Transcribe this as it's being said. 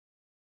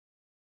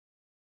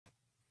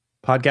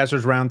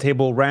Podcasters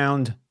Roundtable,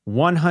 round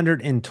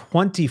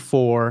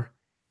 124.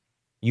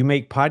 You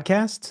make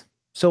podcasts?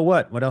 So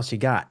what? What else you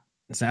got?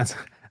 That's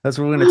what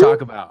we're going to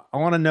talk about. I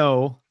want to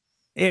know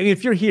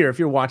if you're here, if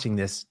you're watching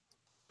this,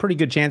 pretty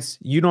good chance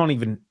you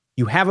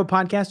have a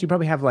podcast. You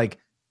probably have like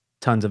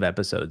tons of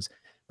episodes.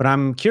 But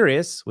I'm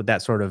curious with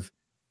that sort of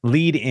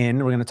lead in,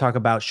 we're going to talk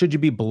about should you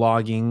be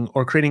blogging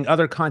or creating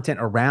other content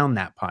around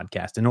that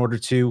podcast in order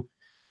to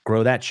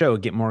grow that show,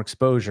 get more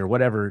exposure,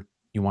 whatever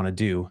you want to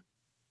do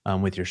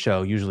with your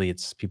show. Usually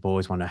it's people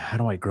always wonder, how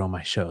do I grow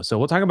my show? So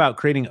we'll talk about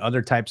creating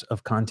other types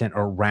of content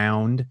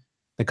around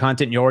the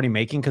content you're already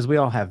making, because we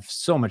all have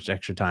so much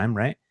extra time,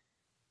 right?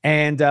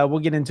 And we'll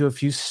get into a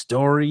few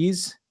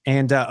stories.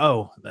 And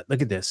oh,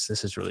 look at this.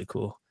 This is really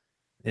cool.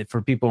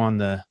 For people on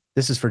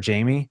this is for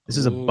Jamie. This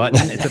is a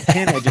button. It's a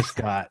pin I just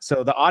got.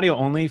 So the audio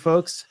only,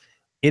 folks,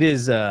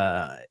 it's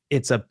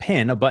a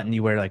pin, a button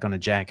you wear like on a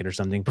jacket or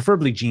something,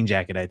 preferably jean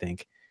jacket, I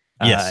think.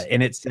 Yes.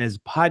 And it says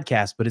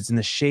podcast, but it's in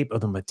the shape of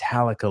the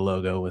Metallica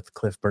logo with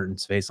Cliff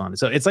Burton's face on it.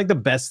 So it's like the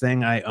best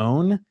thing I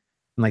own in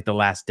like the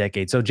last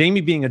decade. So Jamie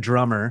being a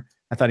drummer,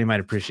 I thought he might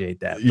appreciate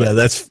that. But yeah,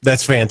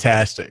 that's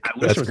fantastic. I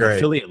wish That's there was great. an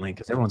affiliate link,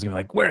 because everyone's gonna be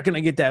like, where can I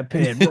get that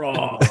pin?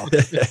 Bro.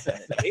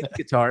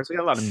 Guitars. We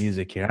got a lot of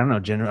music here. I don't know,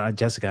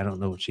 Jessica, I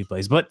don't know what she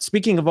plays. But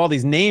speaking of all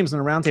these names on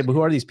the round table,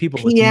 who are these people?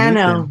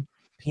 Piano.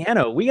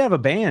 Piano. We have a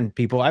band,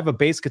 people. I have a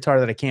bass guitar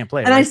that I can't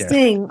play. And I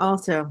sing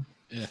also.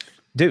 Yeah.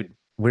 Dude,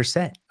 we're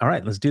set. All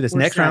right, let's do this.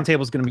 Next round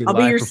table is going to be I'll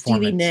live be your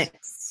performance. Stevie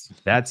Nicks.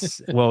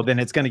 That's then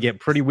it's going to get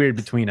pretty weird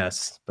between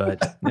us,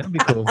 but it'll be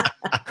cool.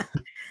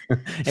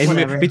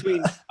 And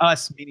between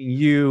us, meaning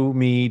you,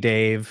 me,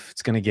 Dave,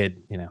 it's going to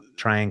get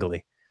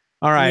triangly.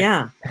 All right.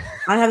 Yeah,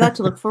 I have that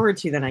to look forward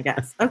to then, I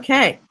guess.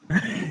 Okay.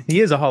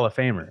 He is a Hall of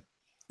Famer,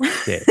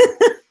 Dave.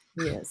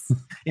 Yes.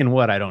 In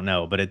what I don't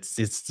know, but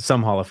it's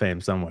some Hall of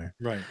Fame somewhere.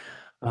 Right.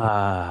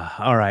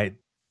 All right,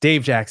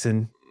 Dave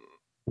Jackson,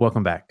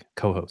 welcome back,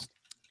 co-host.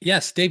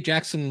 Yes, Dave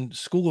Jackson,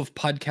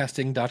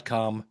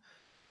 schoolofpodcasting.com,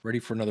 ready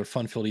for another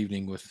fun-filled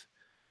evening with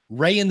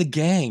Ray and the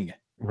gang.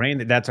 Ray,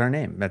 that's our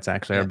name. That's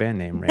actually our band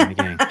name, Ray and the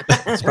Gang.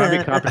 It's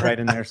probably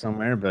copyright in there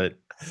somewhere, but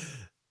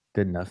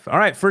good enough. All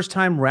right, first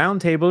time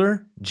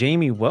roundtabler,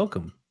 Jamie,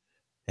 welcome.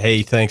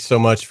 Hey, thanks so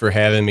much for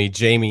having me.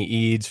 Jamie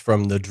Eads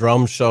from The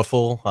Drum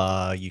Shuffle.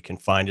 You can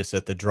find us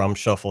at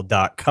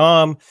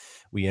thedrumshuffle.com.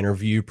 We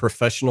interview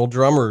professional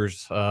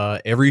drummers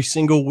every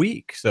single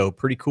week, so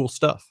pretty cool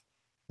stuff.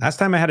 Last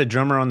time I had a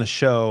drummer on the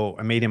show,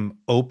 I made him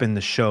open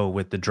the show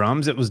with the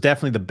drums. It was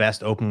definitely the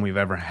best open we've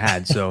ever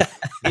had. So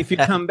if you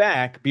come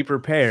back, be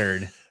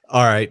prepared.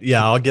 All right.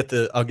 Yeah, I'll get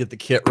the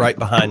kit right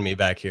behind me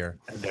back here.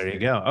 There you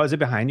go. Oh, is it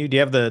behind you? Do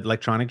you have the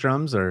electronic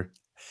drums or?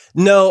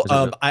 No,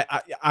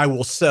 I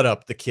will set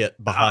up the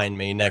kit behind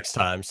me next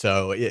time.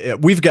 So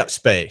we've got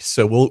space.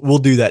 So we'll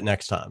do that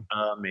next time.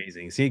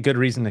 Amazing. See, good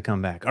reason to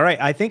come back. All right.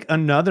 I think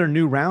another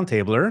new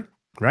roundtabler,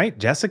 right?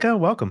 Jessica,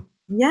 welcome.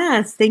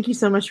 Yes, thank you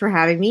so much for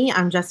having me.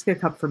 I'm Jessica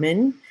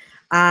Kupferman.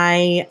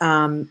 I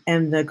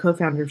am the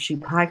co-founder of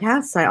Shoot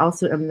Podcasts. I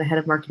also am the head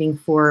of marketing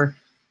for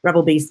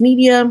Rebel Based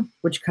Media,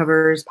 which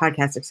covers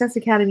Podcast Success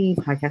Academy,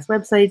 podcast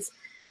websites,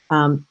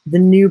 the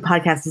new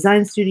podcast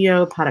design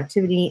studio,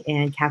 Productivity,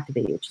 and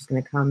Captivate, which is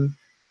going to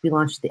be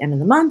launched at the end of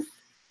the month.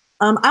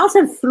 I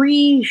also have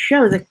 3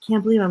 shows. I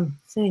can't believe I'm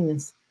saying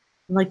this.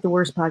 I'm like the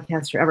worst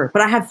podcaster ever.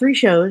 But I have 3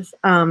 shows.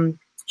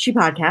 Shoot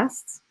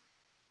Podcasts.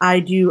 I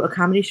do a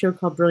comedy show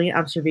called Brilliant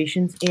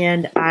Observations,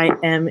 and I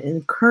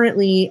am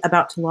currently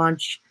about to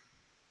launch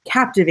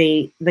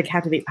Captivate, the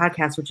Captivate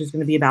podcast, which is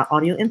going to be about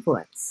audio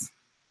influence.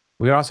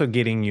 We're also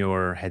getting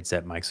your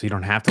headset mic, so you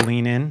don't have to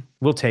lean in.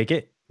 We'll take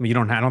it. I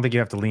don't think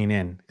you have to lean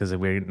in, because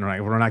we're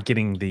not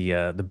getting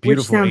the beautiful.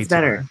 Which sounds ATR.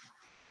 better.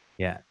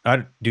 Yeah.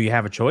 Do you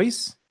have a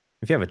choice?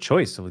 If you have a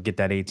choice, we'll get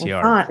that ATR.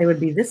 I thought it would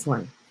be this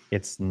one.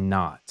 It's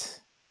not.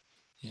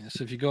 Yeah.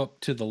 So if you go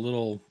up to the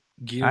little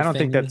gear, I don't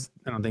think that's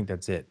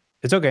it.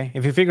 It's okay.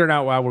 If you figure it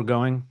out while we're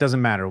going,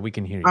 doesn't matter. We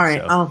can hear you. All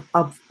right. So.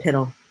 I'll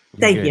piddle.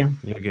 Thank you.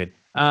 You're good.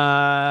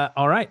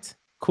 All right.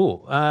 Cool.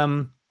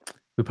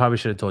 We probably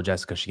should have told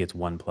Jessica she gets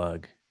 1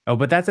 plug. Oh,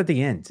 but that's at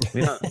the end.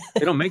 They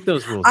don't make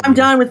those rules. I'm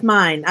done with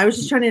mine. I was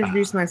just trying to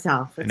introduce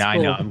myself. It's cool. I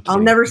know. I'll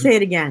never say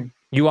it again.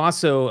 You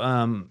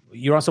also,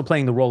 you're also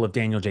playing the role of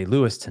Daniel J.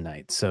 Lewis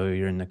tonight. So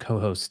you're in the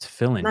co-host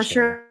fill-in. Not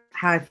sure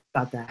how I feel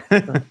about that.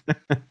 Okay.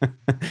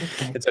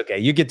 It's okay.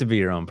 You get to be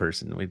your own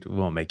person. We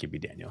won't make you be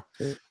Daniel.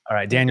 All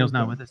right. Daniel's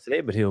not with us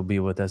today, but he'll be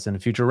with us in a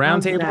future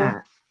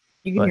roundtable.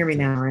 You can hear me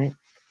now, right?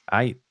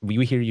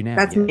 We hear you now.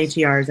 That's an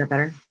ATR. Is that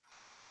better?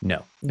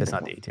 No, that's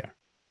not the ATR.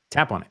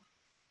 Tap on it.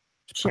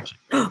 Sure.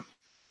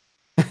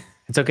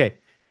 It's okay.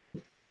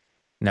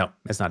 No,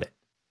 that's not it.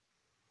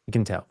 You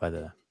can tell by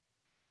the.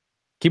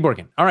 Keep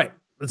working. All right.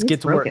 Let's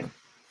get to work.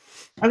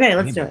 Okay,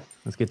 let's do it.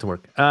 Let's get to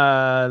work.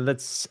 I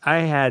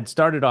had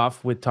started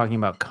off with talking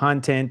about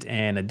content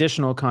and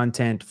additional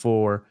content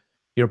for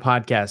your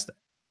podcast.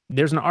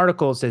 There's an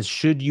article that says,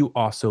 should you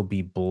also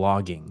be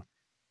blogging?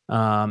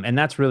 And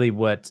that's really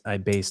what I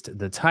based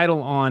the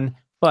title on.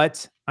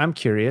 But I'm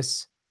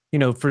curious,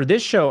 for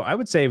this show, I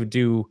would say I would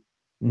do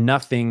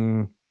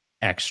nothing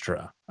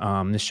extra.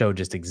 The show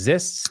just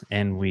exists,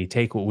 and we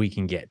take what we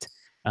can get,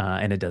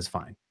 and it does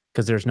fine.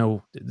 Because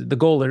the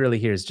goal really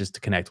here is just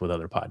to connect with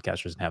other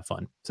podcasters and have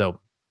fun. So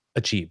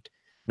achieved.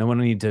 We don't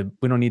need to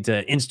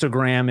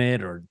Instagram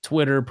it or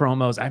Twitter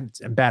promos. I'm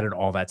bad at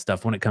all that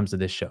stuff when it comes to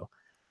this show.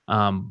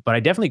 But I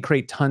definitely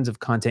create tons of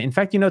content. In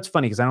fact, it's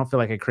funny because I don't feel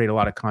like I create a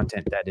lot of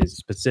content that is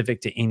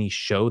specific to any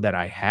show that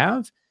I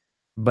have,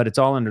 but it's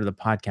all under the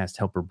Podcast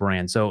Helper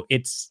brand. So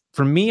it's,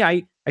 for me,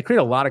 I create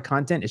a lot of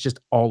content. It's just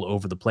all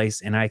over the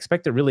place. And I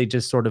expect it really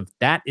just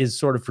that is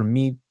for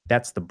me,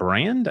 that's the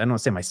brand. I don't want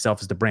to say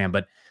myself as the brand,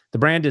 but the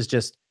brand is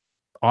just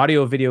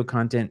audio, video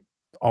content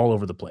all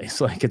over the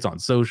place. Like it's on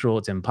social,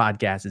 it's in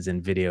podcasts, it's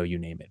in video, you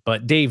name it.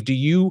 But Dave,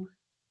 you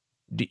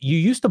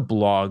used to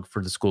blog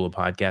for the School of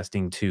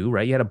Podcasting too,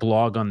 right? You had a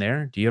blog on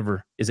there.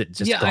 Is it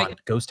just gone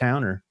ghost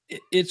town or?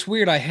 It's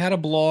weird. I had a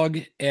blog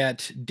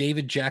at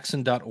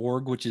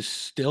davidjackson.org, which is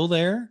still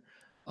there.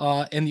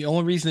 And the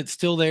only reason it's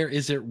still there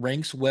is it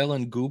ranks well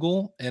in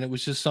Google. And it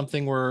was just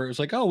something where it was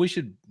like, oh,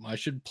 I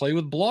should play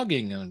with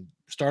blogging, and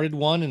started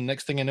one. And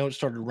next thing I know, it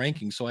started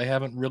ranking. So I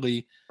haven't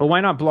really. But why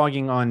not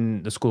blogging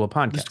on the School of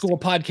Podcasting? The School of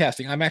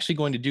Podcasting. I'm actually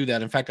going to do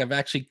that. In fact, I've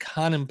actually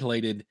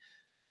contemplated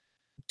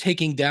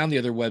taking down the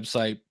other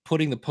website,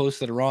 putting the posts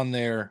that are on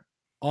there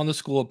on the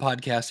School of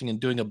Podcasting, and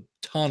doing a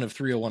ton of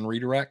 301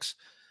 redirects,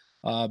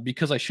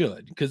 because I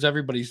should. Because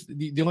everybody's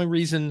the only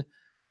reason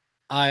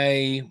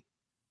I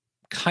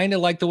kind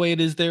of like the way it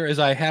is there is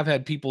I have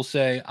had people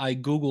say I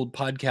Googled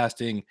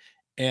podcasting,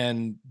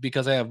 and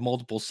because I have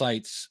multiple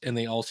sites and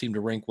they all seem to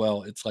rank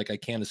well, it's like I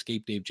can't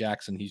escape Dave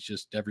Jackson. He's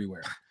just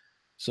everywhere.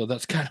 So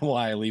that's kind of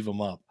why I leave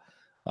him up.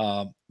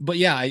 But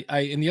yeah,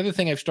 and the other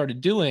thing I've started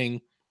doing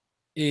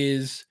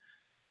is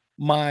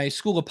my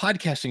School of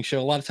Podcasting show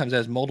a lot of times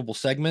has multiple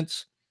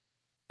segments,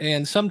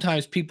 and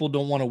sometimes people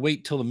don't want to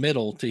wait till the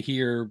middle to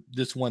hear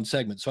this one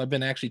segment. So I've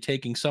been actually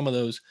taking some of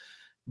those,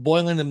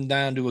 boiling them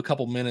down to a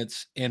couple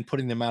minutes, and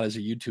putting them out as a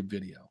YouTube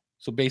video.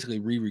 So basically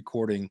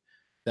re-recording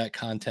that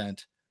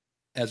content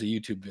as a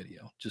YouTube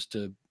video,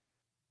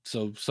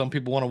 so some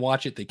people want to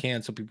watch it, they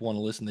can. Some people want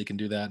to listen, they can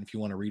do that. And if you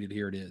want to read it,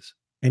 here it is.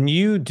 And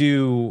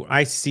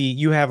I see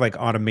you have like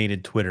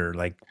automated Twitter,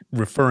 like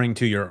referring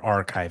to your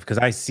archive, because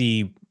I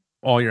see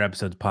all your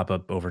episodes pop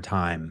up over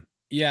time.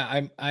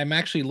 Yeah, I'm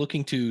actually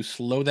looking to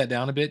slow that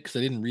down a bit because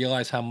I didn't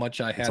realize how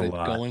much I had it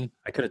going.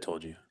 I could have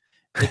told you.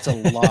 It's a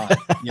lot.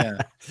 Yeah.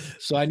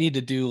 So I need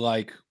to do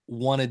like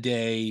one a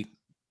day,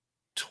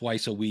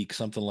 twice a week,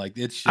 something like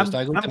that. It's just,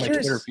 I looked at my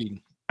Twitter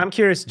feed. I'm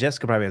curious,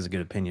 Jessica probably has a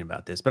good opinion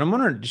about this, but I'm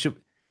wondering,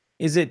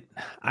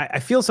 I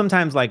feel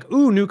sometimes like,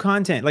 ooh, new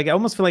content. Like I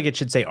almost feel like it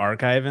should say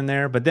archive in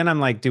there, but then I'm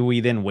like, do we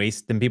then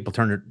waste? Then people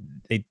tune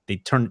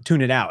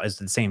it out at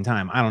the same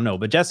time. I don't know.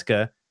 But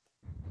Jessica,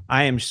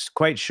 I am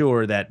quite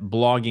sure that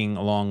blogging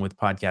along with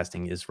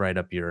podcasting is right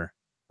up your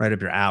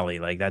alley.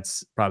 Like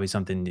that's probably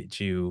something that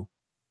do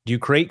you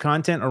create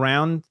content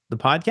around the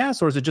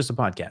podcast, or is it just a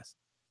podcast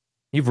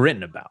you've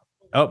written about?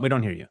 Oh, we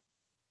don't hear you.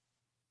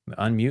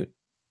 Unmute.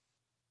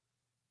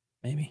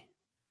 Maybe.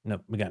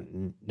 Nope.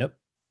 Nope.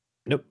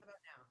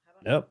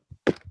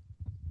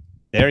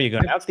 There you go.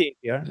 Now it's the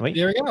APR. Wait.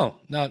 There we go.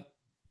 Now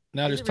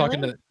just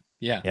talking really? to.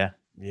 Yeah.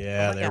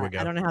 Yeah. There we go.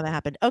 I don't know how that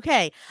happened.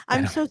 Okay.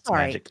 I'm so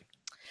sorry.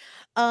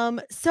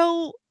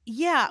 So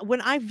yeah,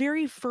 when I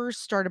very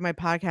first started my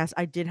podcast,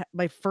 I did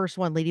my first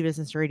one, Lady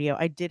Business Radio.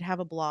 I did have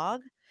a blog,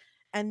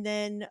 and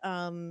then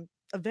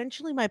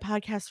eventually my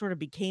podcast sort of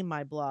became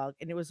my blog,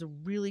 and it was a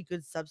really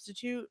good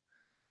substitute.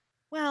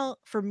 Well,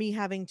 for me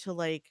having to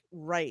like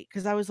write,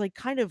 because I was like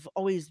kind of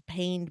always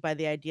pained by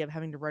the idea of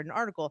having to write an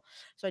article.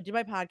 So I did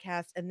my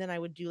podcast, and then I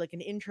would do like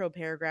an intro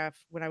paragraph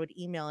when I would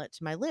email it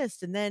to my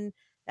list, and then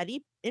that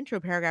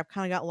intro paragraph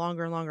kind of got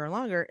longer and longer and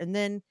longer. And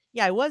then,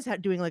 yeah, I was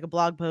doing like a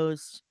blog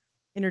post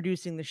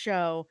introducing the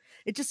show.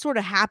 It just sort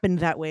of happened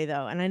that way,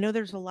 though. And I know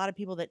there's a lot of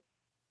people that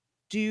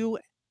do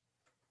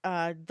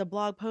the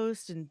blog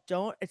post and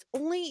don't. It's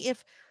only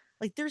if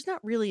like there's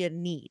not really a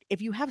need. If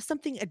you have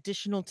something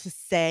additional to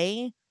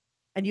say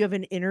and you have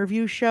an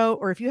interview show,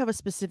 or if you have a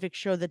specific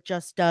show that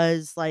just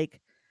does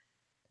like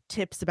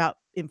tips about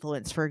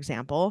influence, for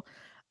example,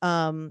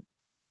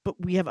 but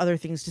we have other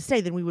things to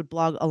say, then we would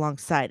blog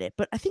alongside it.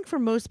 But I think for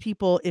most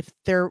people, if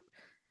their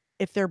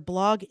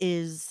blog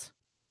is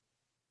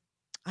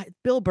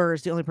Bill Burr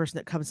is the only person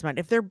that comes to mind.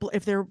 If their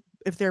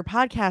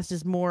podcast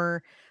is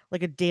more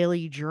like a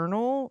daily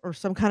journal or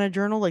some kind of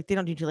journal, like they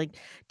don't need to, like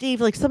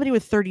Dave, like somebody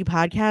with 30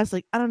 podcasts,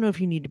 like I don't know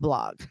if you need to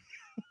blog.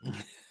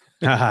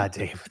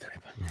 Dave.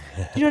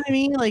 You know what I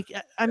mean? Like,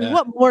 I mean,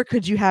 what more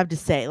could you have to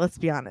say? Let's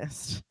be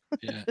honest.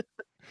 Yeah.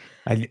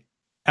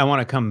 I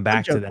want to come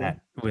back to that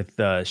with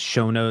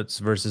show notes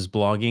versus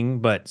blogging,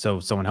 but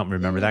so someone help me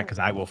remember that because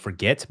I will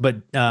forget.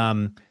 But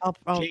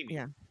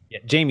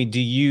Jamie,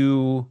 do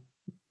you,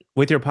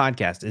 with your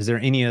podcast, is there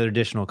any other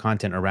additional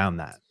content around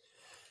that?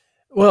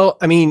 Well,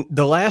 I mean,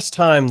 the last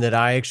time that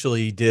I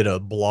actually did a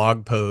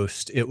blog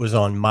post, it was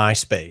on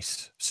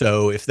MySpace.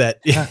 So if that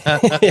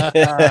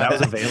that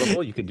was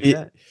available, you could do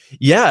that.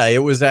 Yeah, it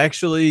was a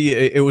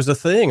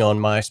thing on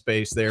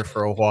MySpace there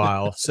for a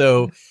while.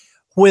 So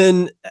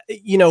when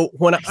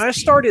when I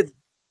started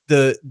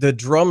the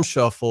drum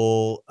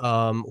shuffle,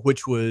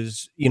 which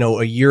was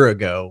a year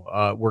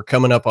ago, we're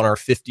coming up on our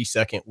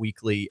 52nd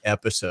weekly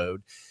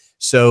episode.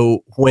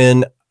 So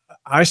when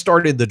I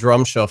started the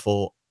drum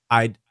shuffle,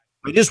 I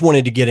just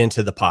wanted to get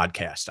into the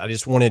podcast. I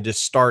just wanted to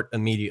start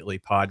immediately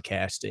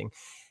podcasting.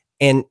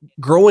 And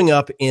growing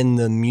up in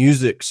the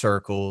music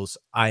circles,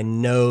 I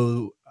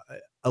know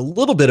a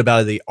little bit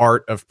about the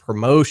art of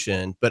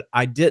promotion, but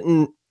I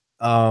didn't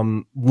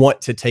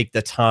want to take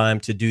the time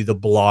to do the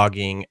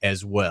blogging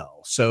as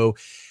well. So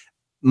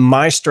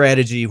my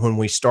strategy when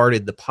we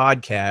started the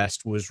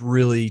podcast was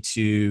really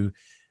to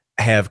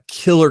have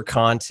killer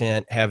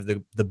content, have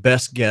the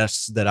best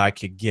guests that I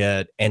could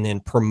get, and then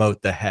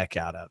promote the heck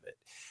out of it.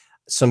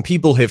 Some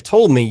people have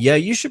told me, yeah,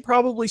 you should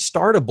probably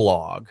start a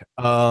blog.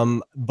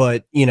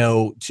 But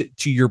to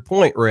your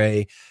point,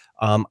 Ray,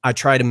 I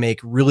try to make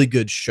really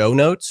good show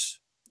notes,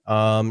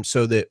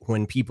 so that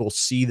when people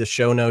see the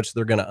show notes,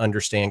 they're going to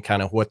understand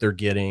kind of what they're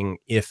getting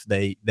if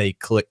they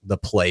click the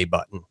play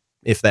button,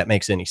 if that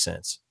makes any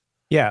sense.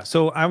 Yeah.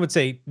 So I would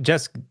say,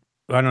 Jess,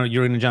 I don't know,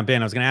 you're going to jump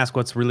in. I was going to ask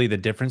what's really the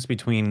difference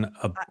between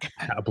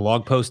a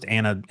blog post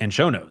and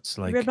show notes.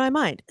 You read my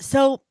mind.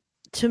 So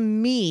to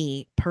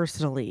me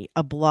personally,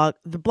 the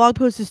blog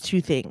post is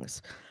two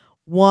things.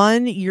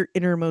 One, your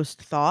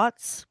innermost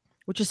thoughts,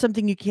 which is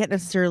something you can't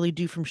necessarily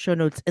do from show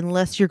notes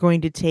unless you're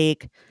going to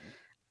take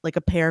like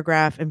a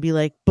paragraph and be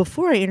like,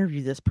 before I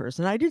interview this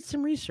person, I did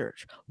some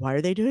research. Why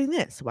are they doing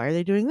this? Why are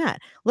they doing that?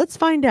 Let's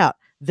find out.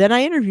 Then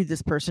I interviewed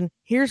this person.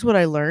 Here's what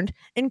I learned.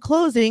 In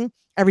closing,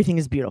 everything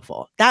is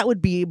beautiful. That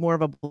would be more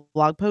of a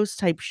blog post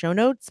type show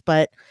notes,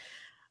 but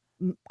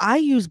I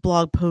use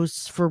blog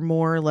posts for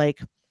more like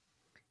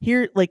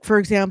here, like for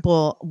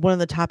example, one of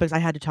the topics I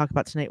had to talk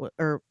about tonight,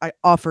 or I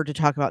offered to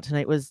talk about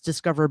tonight, was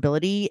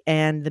discoverability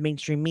and the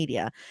mainstream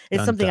media.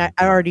 It's something I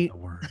already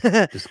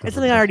it's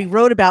something I already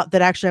wrote about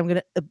that actually I'm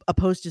gonna a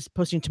post is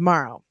posting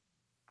tomorrow.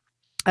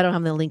 I don't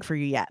have the link for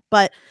you yet,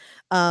 but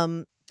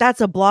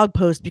that's a blog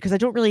post because I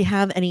don't really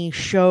have any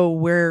show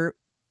where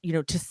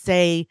to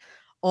say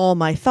all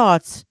my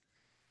thoughts.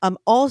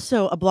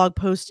 Also a blog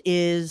post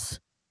is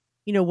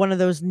one of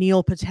those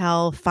Neil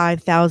Patel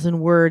 5,000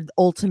 word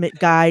ultimate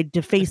guide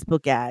to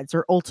Facebook ads,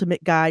 or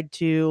ultimate guide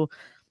to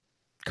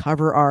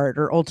cover art,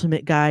 or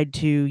ultimate guide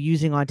to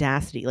using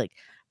Audacity. Like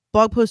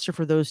blog posts are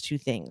for those two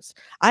things.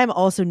 I am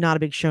also not a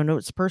big show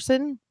notes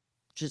person,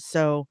 just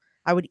so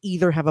I would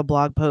either have a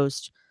blog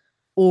post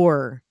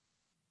or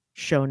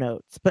show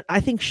notes. But I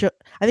think show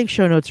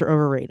notes are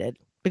overrated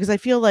because I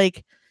feel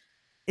like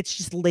it's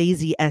just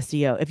lazy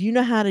SEO. If you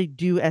know how to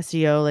do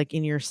SEO like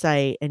in your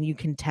site and you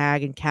can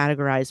tag and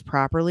categorize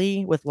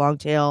properly with long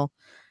tail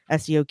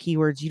SEO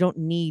keywords, you don't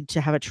need to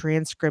have a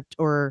transcript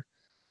or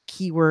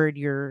keyword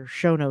your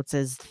show notes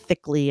as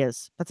thickly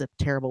as, that's a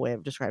terrible way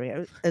of describing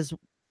it,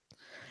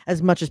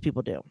 as much as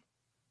people do.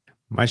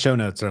 My show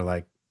notes are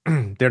like,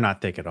 they're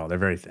not thick at all. They're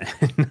very thin.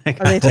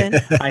 Are they thin?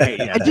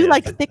 I do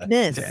like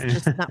thickness,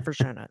 just not for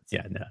show notes.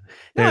 Yeah, no.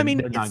 No, I mean,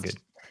 they're not good.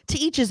 To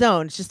each his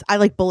own. It's just I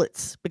like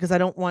bullets because I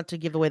don't want to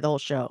give away the whole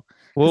show.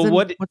 Well,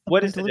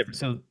 what is the difference?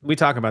 So we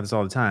talk about this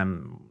all the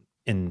time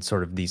in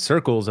sort of these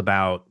circles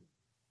about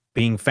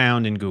being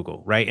found in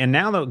Google, right? And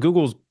now that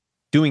Google's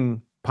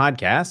doing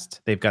podcasts,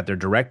 they've got their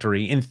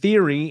directory in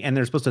theory, and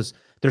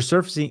they're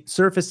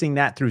surfacing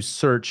that through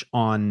search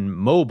on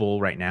mobile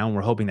right now, and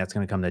we're hoping that's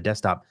going to come to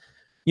desktop.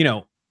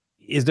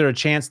 Is there a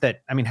chance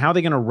that, I mean, how are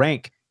they going to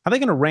rank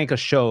a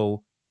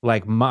show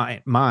like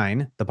mine,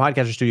 the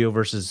Podcaster Studio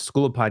versus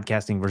School of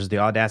Podcasting versus the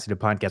Audacity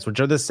Podcast, which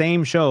are the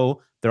same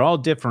show? They're all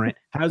different.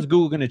 How's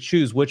Google going to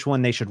choose which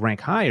one they should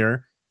rank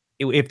higher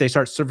if they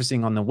start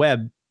surfacing on the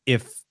web?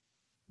 If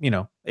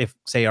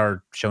say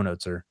our show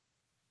notes are,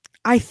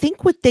 I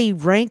think what they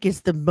rank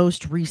is the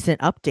most recent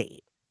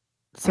update.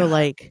 So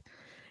like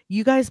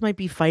you guys might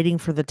be fighting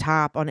for the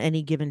top on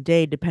any given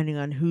day, depending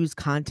on whose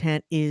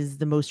content is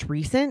the most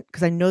recent.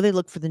 Because I know they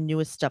look for the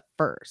newest stuff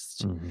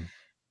first. Mm-hmm.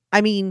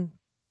 I mean,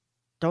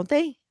 don't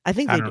they? I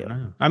think they do.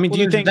 Know. I mean, do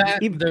you think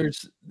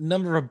there's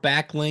number of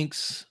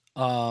backlinks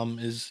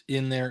is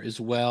in there as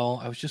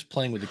well? I was just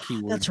playing with the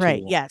keyword. That's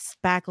right. Tool. Yes,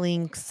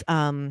 backlinks.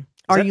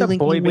 Are you the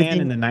boy band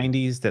in the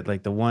 90s that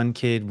like the one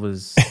kid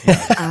was?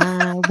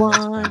 I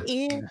want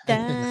it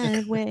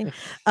that way.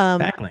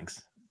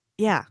 Backlinks.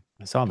 Yeah.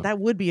 I saw them. That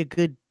would be a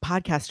good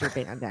podcaster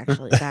band,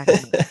 actually.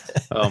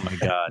 Oh my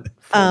God.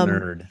 Full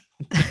nerd.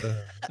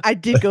 I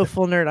did go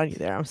full nerd on you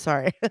there. I'm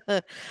sorry.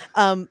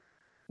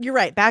 You're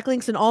right.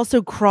 Backlinks and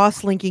also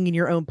cross-linking in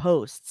your own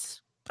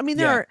posts. I mean,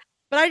 there are,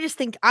 but I just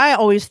think I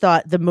always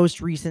thought the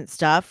most recent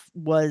stuff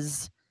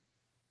was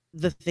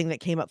the thing that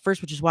came up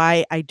first, which is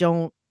why I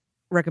don't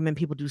recommend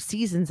people do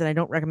seasons, and I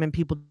don't recommend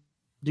people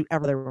do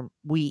every other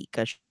week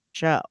a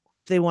show.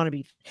 If they want to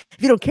be,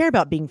 if you don't care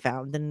about being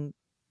found, then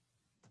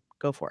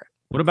go for it.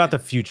 What about the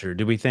future?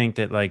 Do we think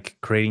that like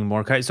creating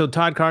more? So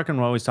Todd Carkin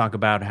will always talk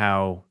about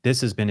how this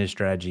has been his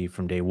strategy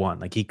from day one.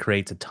 Like he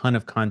creates a ton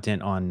of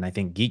content on, I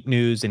think, Geek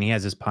News, and he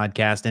has his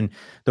podcast. And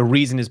the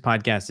reason his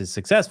podcast is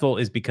successful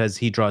is because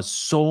he draws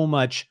so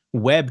much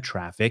web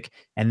traffic,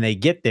 and they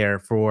get there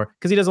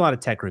because he does a lot of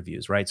tech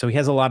reviews, right? So he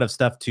has a lot of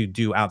stuff to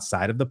do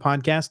outside of the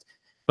podcast,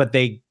 but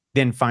they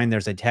then find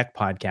there's a tech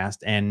podcast,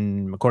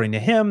 and according to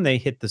him, they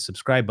hit the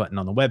subscribe button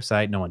on the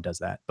website. No one does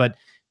that, but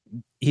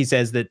he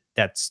says that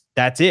that's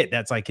it.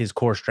 That's like his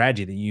core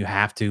strategy, that you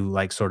have to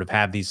like sort of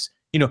have these,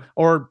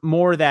 or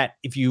more, that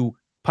if you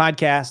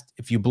podcast,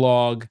 if you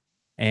blog,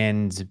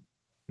 and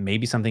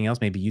maybe something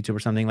else, maybe YouTube or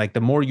something, like the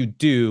more you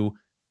do,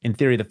 in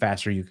theory, the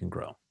faster you can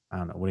grow. I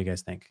don't know. What do you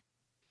guys think?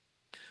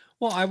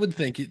 Well, I would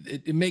think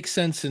it makes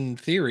sense in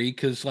theory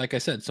because, like I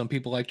said, some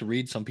people like to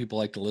read, some people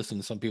like to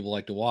listen, some people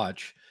like to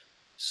watch.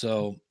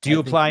 So do you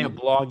apply a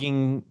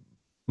blogging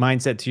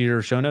mindset to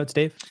your show notes,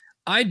 Dave?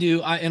 I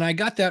do. I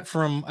got that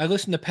from, I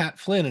listened to Pat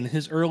Flynn in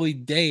his early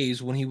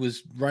days when he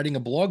was writing a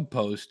blog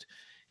post.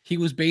 He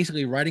was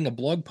basically writing a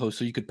blog post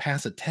so you could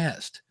pass a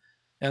test.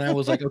 And I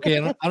was like, okay,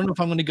 I don't know if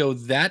I'm going to go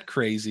that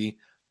crazy,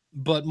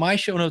 but my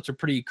show notes are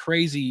pretty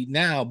crazy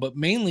now. But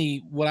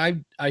mainly what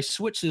I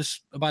switched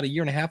this about 1.5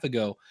 years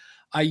ago.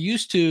 I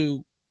used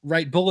to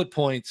write bullet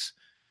points,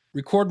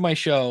 record my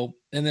show,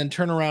 and then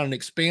turn around and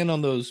expand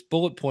on those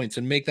bullet points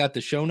and make that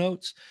the show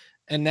notes.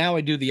 And now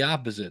I do the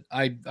opposite.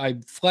 I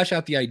flesh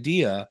out the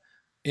idea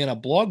in a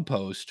blog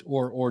post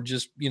or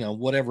just,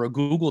 whatever, a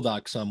Google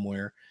Doc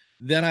somewhere.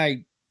 Then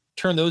I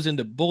turn those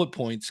into bullet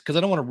points because I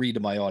don't want to read to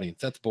my audience.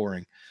 That's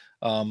boring.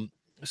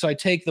 So I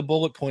take the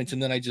bullet points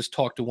and then I just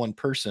talk to one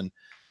person.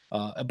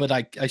 But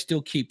I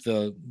still keep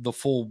the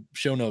full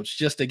show notes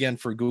just, again,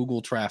 for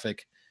Google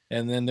traffic.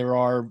 And then there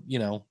are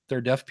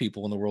deaf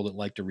people in the world that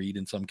like to read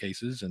in some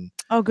cases. And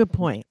good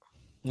point.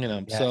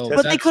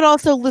 But they could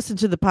also listen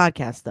to the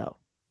podcast, though.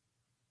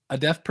 A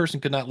deaf person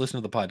could not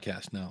listen to the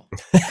podcast. No.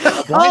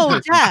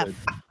 Deaf. Could.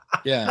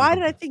 Yeah. Why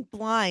did I think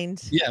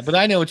blind? Yeah, but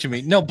I know what you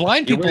mean. No,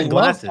 blind people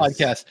love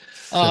podcasts.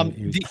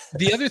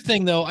 The other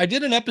thing, though, I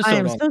did an episode. I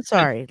am so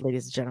sorry,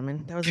 ladies and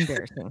gentlemen. That was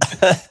embarrassing.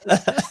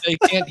 They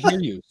can't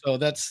hear you, so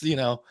that's they're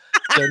not.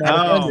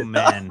 Oh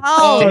man!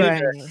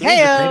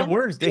 Hey,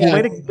 words.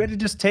 Yeah. Way to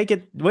just take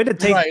it. Way to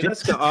take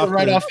Jessica off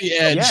off the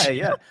edge.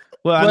 Yeah.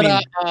 Well,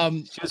 I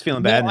mean, she was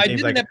feeling bad. I did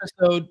an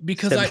episode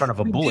because in front of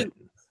a bullet.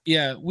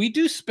 We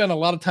do spend a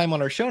lot of time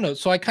on our show notes.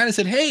 So I kind of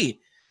said, hey,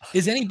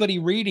 is anybody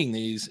reading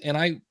these?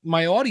 And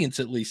my audience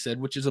at least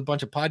said, which is a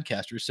bunch of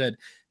podcasters, said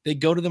they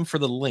go to them for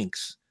the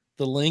links,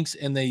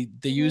 and they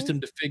use them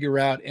to figure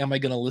out, am I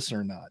going to listen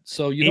or not?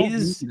 So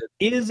is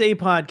a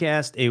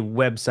podcast a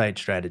website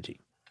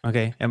strategy?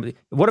 Okay. And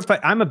what if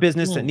I'm a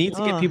business that needs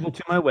to get people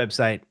to my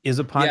website? Is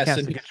a podcast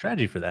a good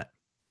strategy for that?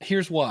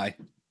 Here's why.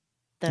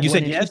 You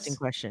said yes. Interesting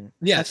question.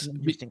 Yes. That's an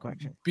interesting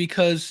question.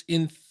 Because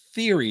in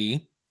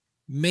theory,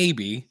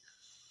 maybe,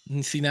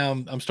 and see, now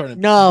I'm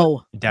starting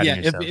to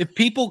if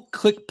people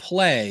click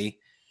play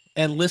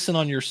and listen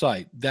on your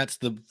site, that's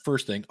the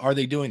first thing. Are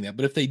they doing that?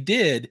 But if they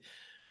did,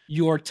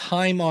 your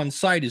time on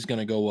site is going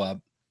to go up,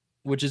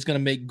 which is going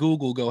to make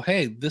Google go,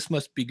 hey, this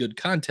must be good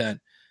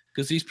content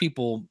because these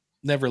people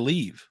never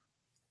leave.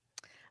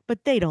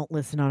 But they don't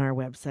listen on our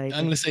website.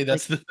 I'm going to say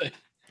that's the thing.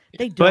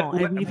 They don't.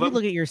 But, if you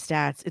look at your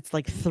stats, it's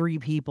like 3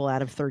 people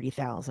out of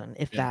 30,000,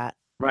 if that.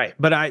 Right.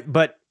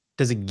 But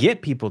does it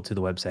get people to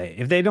the website?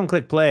 If they don't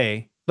click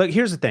play, look,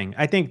 here's the thing.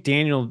 I think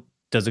Daniel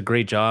does a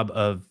great job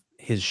of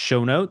his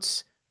show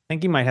notes. I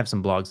think he might have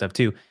some blog stuff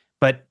too.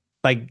 But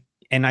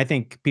and I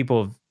think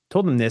people have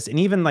told him this, and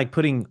even like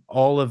putting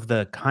all of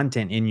the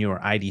content in your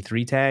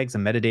ID3 tags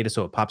and metadata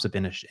so it pops up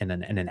in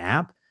an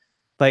app.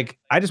 Like,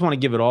 I just want to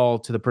give it all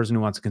to the person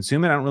who wants to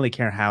consume it. I don't really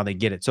care how they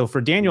get it. So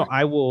for Daniel,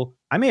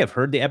 I may have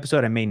heard the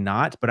episode, I may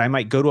not, but I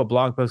might go to a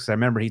blog post because I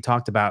remember he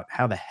talked about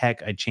how the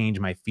heck I change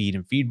my feed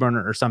in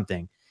FeedBurner or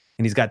something.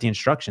 And he's got the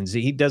instructions.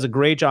 He does a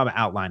great job of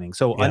outlining.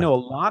 So I know a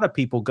lot of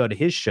people go to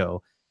his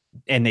show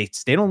and they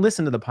don't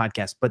listen to the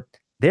podcast, but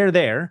they're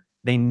there.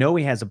 They know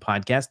he has a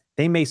podcast.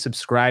 They may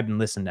subscribe and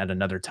listen at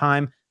another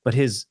time, but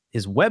his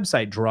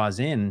website draws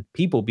in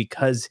people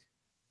because,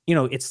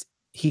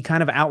 he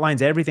kind of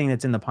outlines everything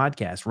that's in the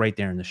podcast right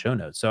there in the show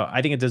notes. So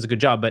I think it does a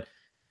good job, but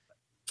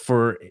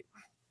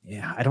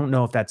I don't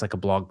know if that's like a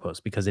blog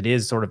post because it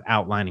is sort of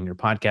outlining your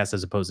podcast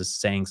as opposed to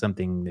saying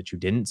something that you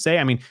didn't say.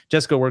 I mean,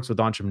 Jessica works with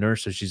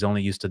entrepreneurs, so she's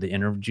only used to the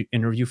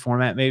interview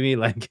format, maybe.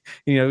 Like,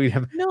 we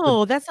have.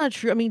 No, that's not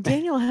true. I mean,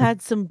 Daniel has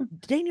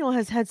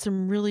had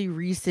some really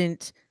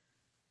recent.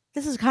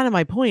 This is kind of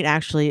my point,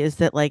 actually, is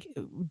that like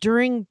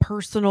during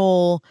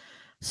personal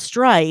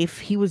strife,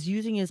 he was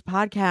using his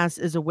podcast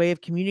as a way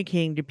of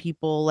communicating to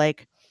people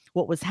like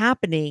what was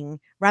happening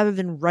rather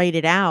than write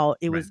it out.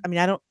 It was, I mean,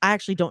 I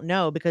actually don't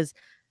know because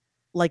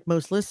like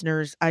most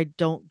listeners, I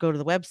don't go to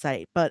the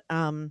website, but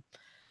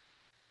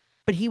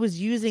he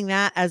was using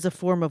that as a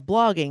form of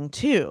blogging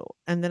too.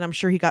 And then I'm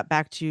sure he got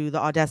back to the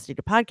audacity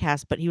to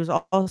podcast, but he was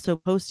also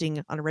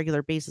posting on a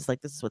regular basis.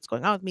 Like, this is what's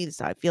going on with me. This is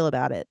how I feel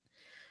about it.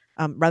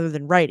 rather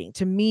than writing.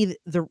 To me,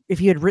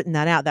 if you had written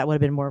that out, that would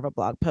have been more of a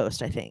blog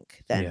post, I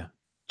think. Yeah.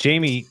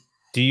 Jamie,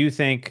 do you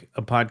think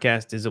a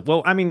podcast is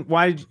well, I mean,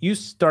 why did you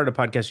start a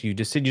podcast? You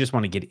just said you just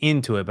want to get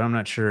into it, but I'm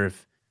not sure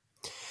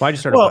why'd you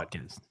start a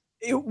podcast?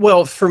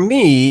 Well, for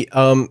me,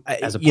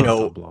 As opposed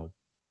to a blog.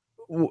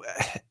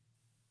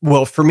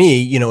 Well, for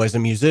me, as a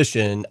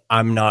musician,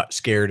 I'm not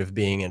scared of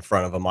being in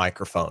front of a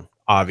microphone.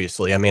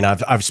 Obviously, I mean,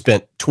 I've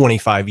spent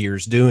 25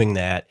 years doing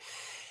that.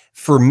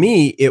 For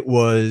me, it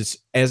was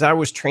as I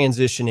was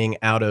transitioning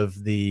out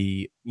of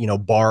the,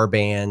 bar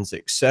bands,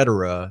 et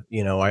cetera,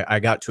 I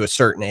got to a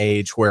certain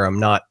age where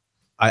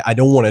I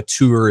don't want to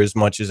tour as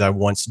much as I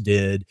once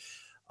did.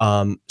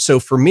 So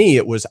for me,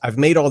 it was, I've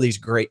made all these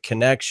great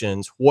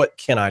connections. What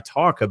can I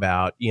talk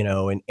about?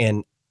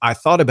 And I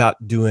thought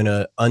about doing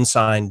a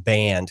unsigned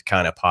band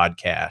kind of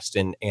podcast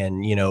and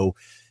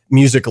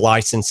music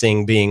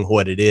licensing being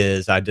what it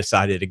is, I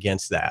decided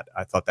against that.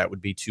 I thought that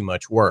would be too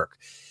much work.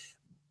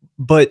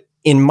 But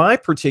in my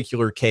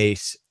particular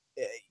case,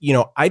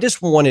 I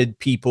just wanted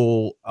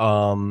people,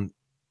 I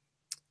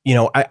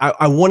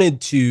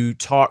wanted to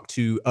talk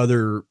to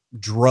other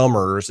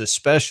drummers,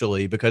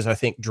 especially because I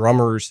think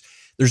drummers,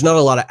 there's not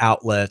a lot of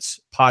outlets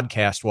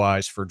podcast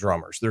wise for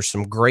drummers. There's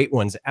some great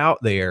ones out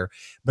there,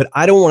 but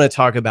I don't want to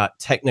talk about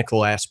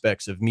technical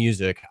aspects of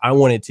music. I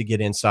wanted to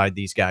get inside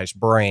these guys'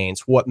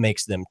 brains, what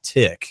makes them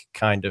tick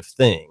kind of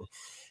thing.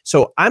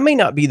 So I may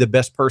not be the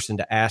best person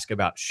to ask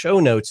about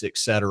show notes, et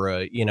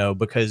cetera,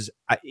 because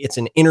it's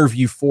an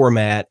interview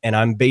format and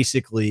I'm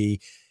basically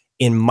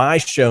in my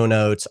show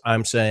notes,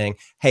 I'm saying,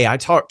 hey, I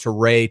talked to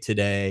Ray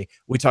today.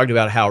 We talked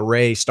about how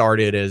Ray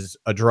started as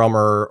a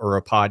drummer or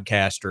a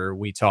podcaster.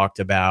 We talked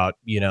about,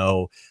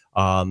 the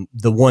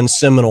one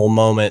seminal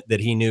moment that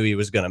he knew he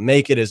was going to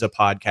make it as a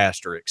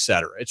podcaster, et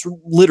cetera. It's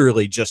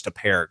literally just a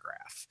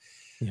paragraph.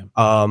 Yeah.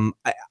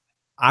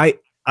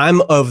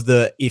 I'm of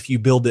the, if you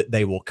build it,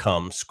 they will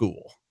come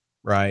school,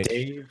 right?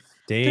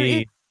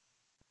 Dave,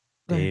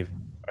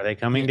 are they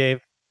coming, Dave?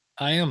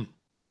 I am.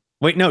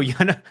 Wait, no,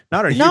 you're not.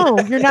 Are you? No,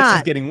 you're not. This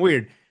is getting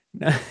weird.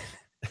 No,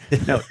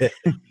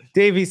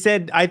 Dave. He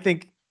said, I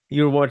think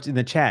you were watching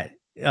the chat.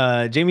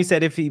 Jamie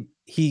said if he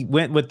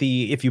went with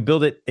the if you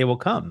build it, they will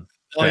come.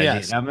 Oh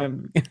yes.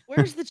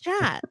 Where's the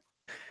chat?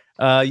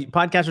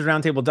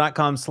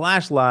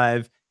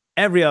 Podcastersroundtable.com/live.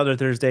 Every other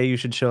Thursday, you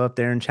should show up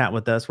there and chat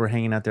with us. We're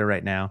hanging out there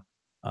right now.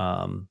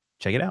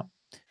 Check it out,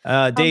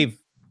 Dave.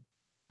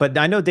 But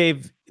I know,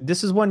 Dave,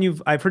 this is one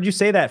I've heard you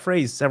say that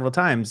phrase several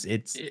times.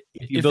 It's if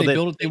they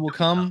build it, they will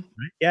come.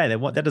 Right? Yeah,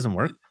 that doesn't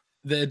work.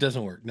 It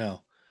doesn't work.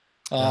 No.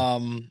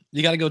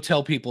 You got to go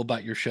tell people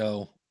about your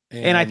show.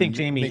 And I think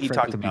Jamie, he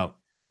talked about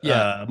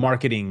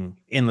marketing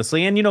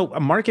endlessly. And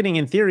marketing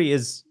in theory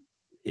is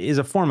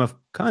a form of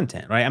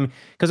content, right? I mean,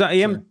 because I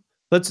am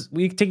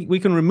we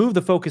can remove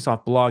the focus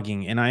off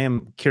blogging, and I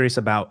am curious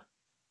about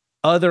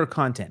other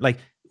content. Like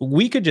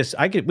we could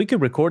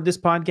record this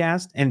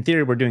podcast. In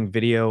theory, we're doing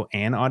video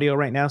and audio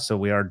right now, so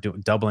we are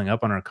doubling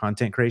up on our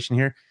content creation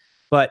here.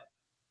 But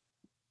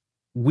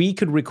we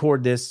could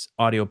record this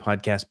audio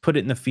podcast, put it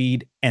in the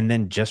feed, and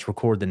then just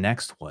record the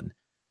next one.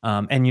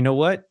 And you know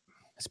what?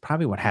 That's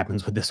probably what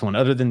happens with this one,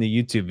 other than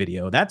the YouTube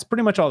video. That's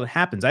pretty much all that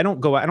happens. I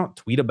don't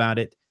tweet about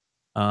it.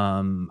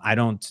 I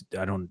don't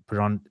put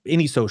it on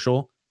any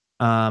social.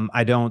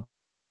 I don't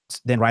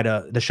then write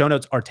the show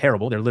notes are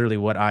terrible. They're literally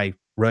what I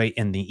write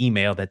in the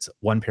email. That's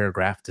one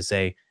paragraph to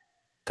say,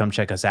 come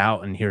check us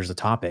out. And here's the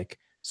topic.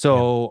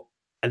 So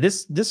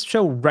this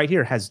show right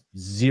here has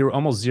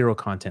almost zero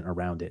content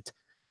around it.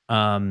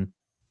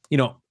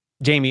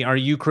 Jamie, are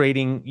you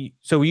creating?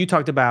 So you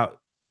talked about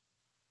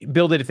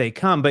build it if they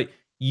come, but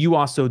you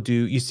also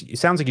do. It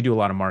sounds like you do a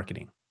lot of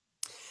marketing.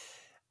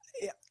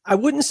 I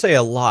wouldn't say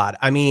a lot.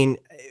 I mean,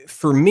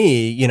 for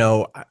me,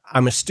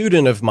 I'm a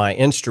student of my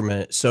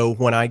instrument. So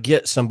when I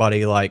get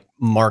somebody like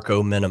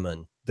Marco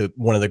Miniman,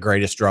 one of the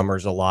greatest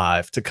drummers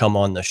alive, to come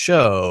on the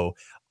show,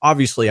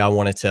 obviously I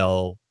want to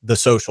tell the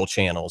social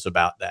channels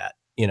about that.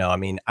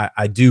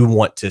 I do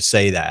want to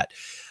say that.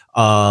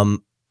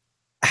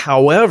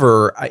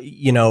 However,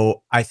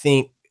 I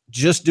think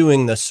just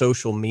doing the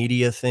social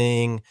media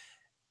thing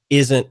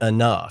isn't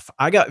enough.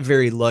 I got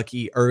very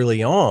lucky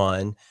early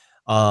on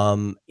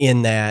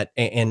in that,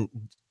 and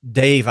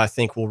Dave, I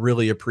think, will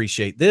really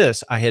appreciate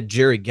this. I had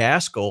Jerry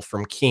Gaskell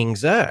from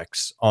King's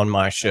X on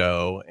my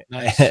show.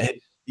 Nice.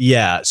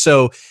 Yeah.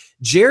 So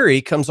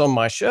Jerry comes on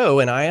my show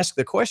and I asked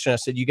the question, I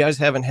said, you guys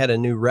haven't had a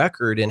new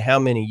record in how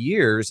many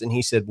years? And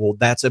he said, well,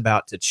 that's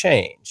about to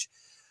change.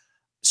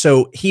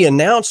 So he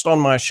announced on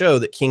my show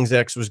that King's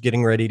X was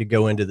getting ready to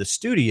go into the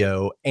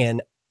studio,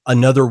 and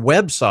another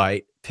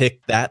website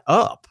picked that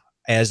up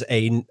as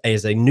a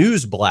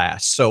news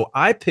blast. So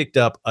I picked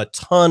up a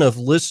ton of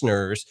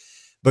listeners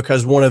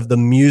because one of the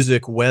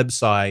music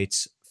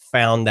websites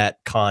found that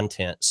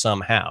content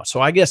somehow.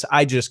 So I guess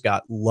I just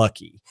got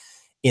lucky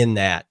in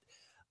that.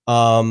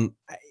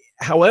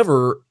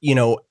 However,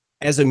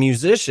 as a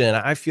musician,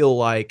 I feel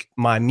like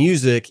my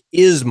music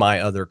is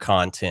my other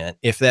content,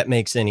 if that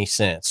makes any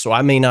sense. So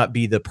I may not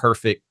be the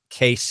perfect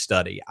case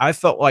study. I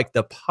felt like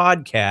the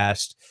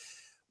podcast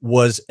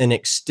was an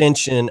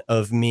extension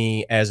of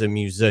me as a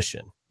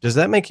musician. Does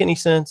that make any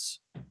sense?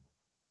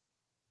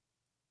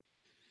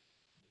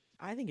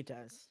 I think it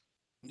does.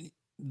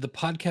 The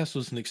podcast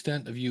was an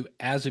extent of you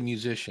as a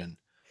musician.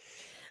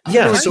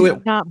 Yeah, No, so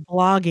it's not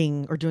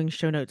blogging or doing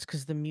show notes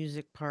because the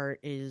music part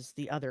is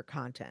the other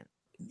content.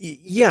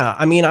 Yeah,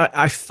 I mean,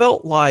 I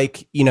felt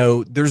like,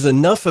 there's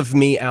enough of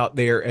me out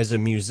there as a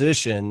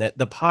musician that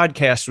the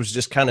podcast was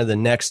just kind of the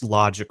next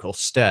logical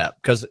step.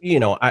 Because,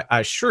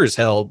 I sure as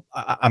hell,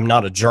 I'm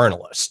not a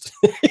journalist,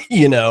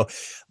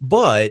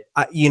 but,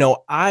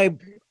 I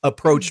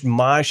approached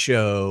my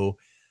show,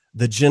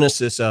 the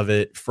genesis of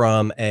it,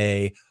 from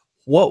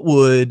what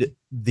would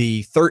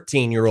the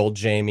 13-year-old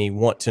Jamie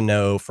want to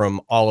know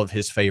from all of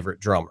his favorite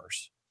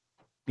drummers?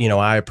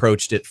 I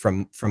approached it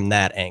from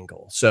that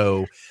angle.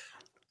 So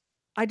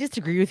I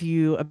disagree with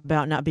you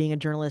about not being a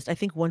journalist. I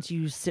think once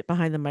you sit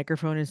behind the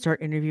microphone and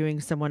start interviewing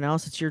someone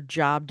else, it's your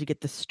job to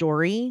get the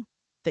story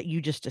that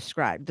you just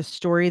described, the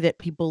story that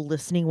people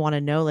listening want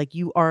to know. Like,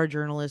 you are a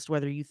journalist,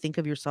 whether you think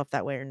of yourself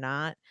that way or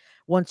not.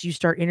 Once you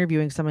start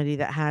interviewing somebody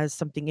that has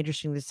something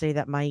interesting to say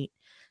that might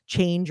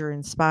change or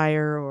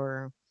inspire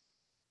or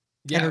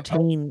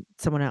entertain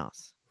someone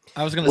else.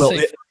 I was going to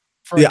say,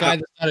 for a guy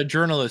that's not a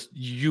journalist,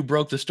 you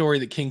broke the story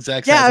that King's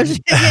X has.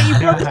 Yeah, you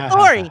broke the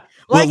story.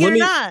 Like it or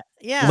not.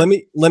 Yeah. Let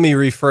me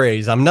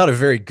rephrase. I'm not a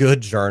very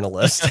good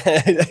journalist.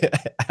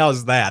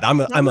 How's that?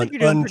 I'm an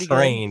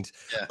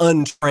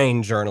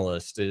untrained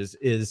journalist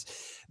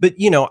but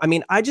I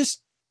mean, I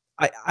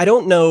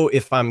don't know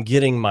if I'm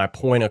getting my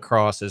point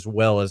across as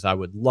well as I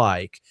would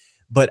like,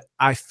 but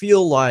I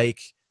feel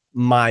like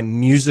my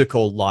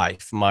musical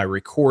life, my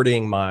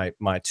recording, my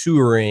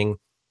touring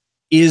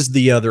is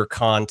the other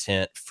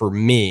content for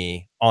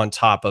me on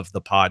top of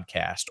the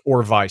podcast,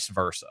 or vice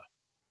versa.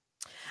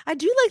 I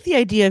do like the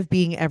idea of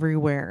being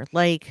everywhere.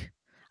 Like,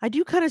 I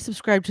do kind of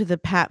subscribe to the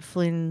Pat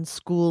Flynn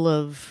school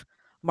of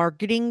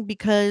marketing,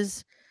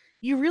 because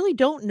you really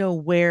don't know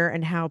where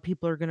and how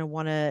people are going to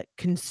want to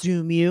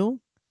consume you.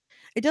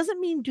 It doesn't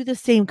mean do the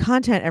same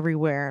content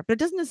everywhere, but it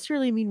doesn't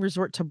necessarily mean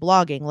resort to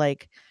blogging.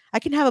 Like, I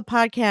can have a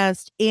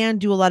podcast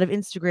and do a lot of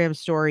Instagram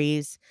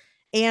stories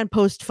and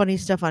post funny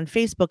stuff on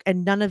Facebook,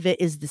 and none of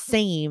it is the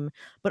same,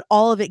 but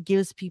all of it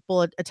gives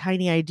people a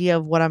tiny idea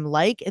of what I'm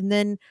like. And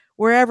then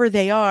wherever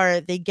they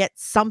are, they get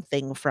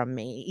something from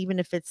me, even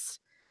if it's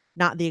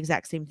not the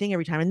exact same thing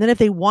every time. And then if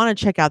they want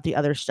to check out the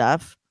other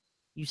stuff,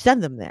 you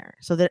send them there,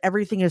 so that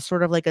everything is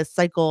sort of like a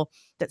cycle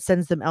that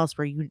sends them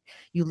elsewhere.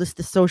 You list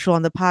the social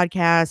on the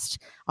podcast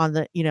on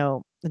the,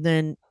 and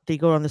then they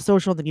go on the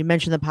social, then you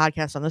mention the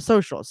podcast on the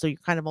social. So you're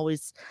kind of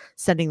always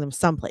sending them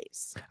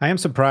someplace. I am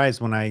surprised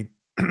when I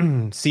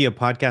see a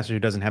podcaster who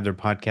doesn't have their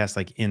podcast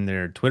like in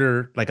their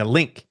Twitter, like a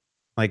link.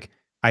 Like,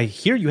 I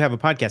hear you have a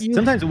podcast.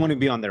 Sometimes it won't even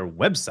be on their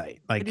website.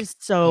 Like, it is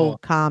so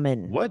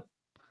common. What?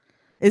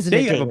 Isn't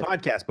it? You have a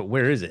podcast, but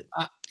where is it?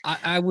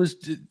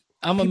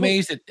 I'm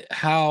amazed at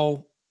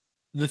how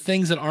the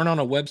things that aren't on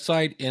a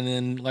website, and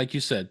then, like you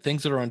said,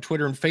 things that are on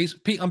Twitter and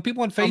Facebook,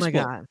 people on Facebook, oh my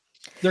God,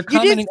 they're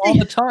commenting all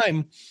the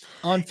time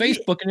on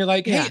Facebook, and you're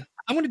like, hey,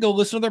 I'm going to go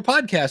listen to their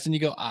podcast, and you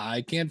go,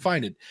 I can't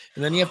find it,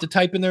 and then you have to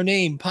type in their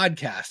name,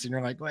 podcast, and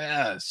you're like, well,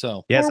 yeah.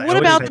 So yes. Or what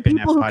about the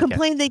people who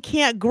complain they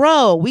can't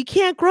grow? We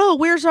can't grow.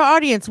 Where's our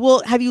audience?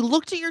 Well, have you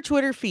looked at your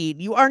Twitter feed?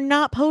 You are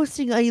not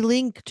posting a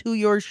link to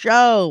your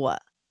show.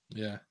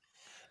 Yeah.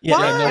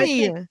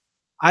 Why?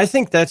 I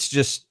think that's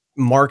just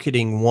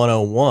marketing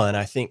 101.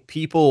 I think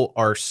people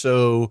are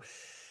so,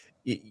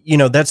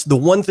 that's the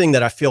one thing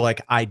that I feel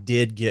like I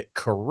did get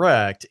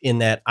correct, in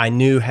that I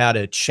knew how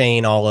to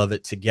chain all of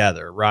it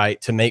together, right?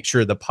 To make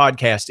sure the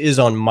podcast is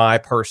on my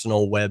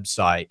personal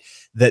website,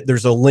 that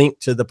there's a link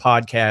to the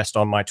podcast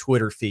on my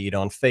Twitter feed,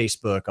 on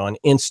Facebook, on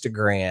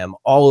Instagram,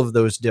 all of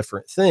those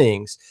different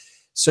things.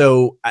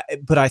 So,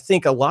 but I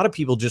think a lot of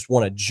people just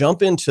want to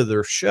jump into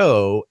their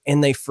show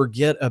and they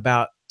forget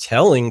about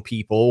telling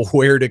people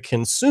where to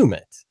consume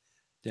it.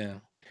 Yeah.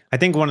 I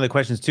think one of the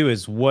questions too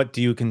is, what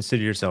do you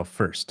consider yourself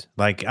first?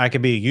 Like, I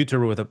could be a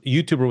YouTuber with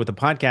a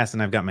podcast,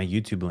 and I've got my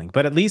YouTube link.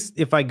 But at least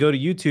if I go to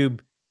YouTube,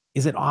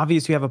 is it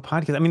obvious you have a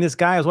podcast? I mean, this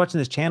guy, I was watching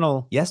this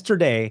channel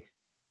yesterday,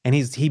 and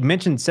he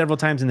mentioned several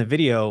times in the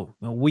video,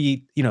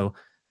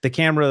 the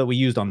camera that we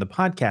used on the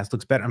podcast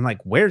looks better. I'm like,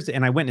 where's it?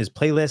 And I went in his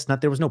playlist.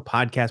 There was no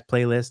podcast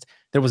playlist.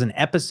 There was an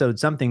episode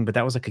something, but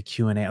that was like a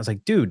Q&A. I was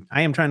like, dude,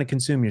 I am trying to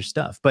consume your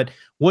stuff. But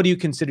what do you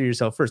consider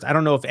yourself first? I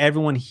don't know if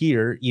everyone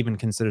here even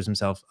considers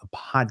himself a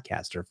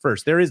podcaster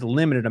first. There is a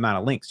limited amount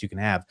of links you can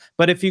have.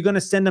 But if you're going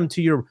to send them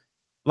to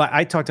like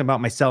I talked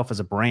about myself as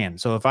a brand.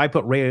 So if I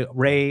put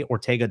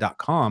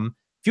rayortega.com,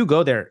 if you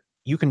go there,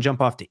 you can jump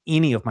off to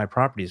any of my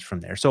properties from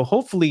there. So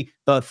hopefully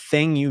the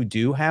thing you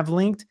do have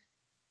linked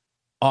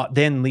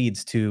then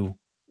leads to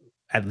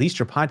at least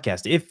your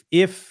podcast,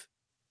 if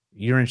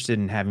you're interested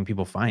in having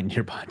people find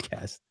your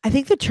podcast. I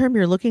think the term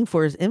you're looking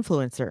for is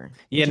influencer.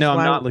 Yeah, no,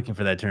 I'm not looking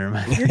for that term.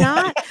 You're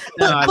not?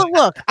 But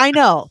look, I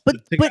know. But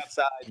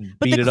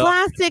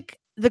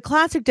the the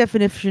classic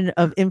definition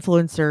of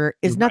influencer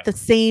is not the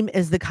same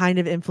as the kind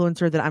of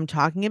influencer that I'm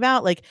talking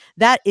about. Like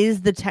that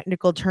is the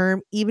technical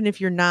term, even if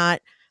you're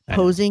not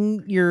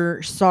posing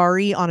your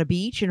sari on a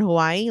beach in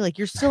Hawaii, like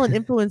you're still an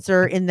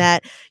influencer in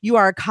that you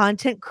are a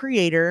content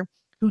creator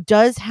who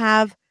does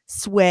have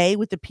sway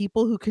with the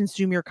people who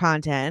consume your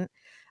content.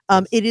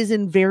 It is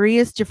in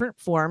various different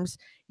forms.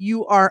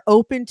 You are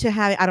open to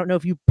having, I don't know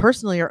if you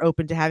personally are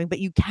open to having, but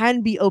you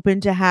can be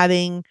open to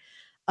having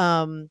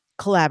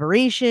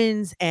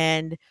collaborations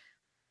and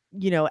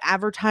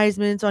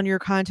advertisements on your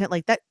content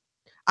like that.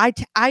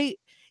 I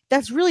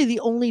that's really the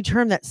only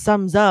term that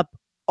sums up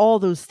all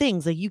those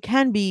things. Like you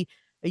can be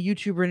a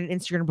YouTuber and an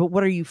Instagram, but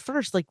what are you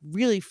first? Like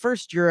really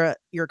first you're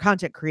a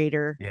content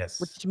creator.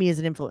 Yes. Which to me is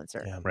an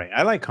influencer. Yeah. Right.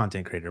 I like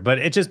content creator, but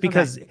it's just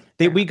because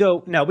we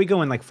go in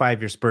like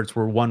 5-year spurts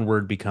where one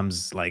word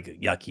becomes like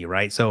yucky,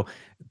 right? So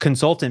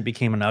consultant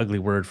became an ugly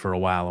word for a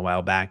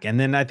while back. And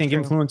then I think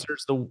influencer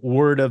is the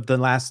word of the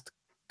last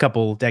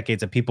couple decades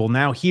that people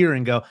now hear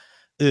and go,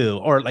 ew,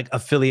 or like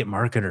affiliate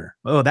marketer.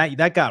 Oh,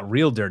 that got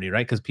real dirty,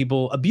 right? Because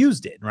people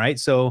abused it, right?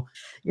 So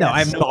no, I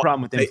have no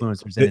problem with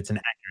influencers, and it's an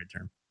accurate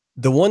term.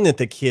 The one that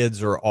the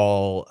kids are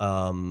all,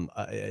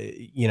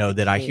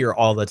 that I hear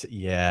all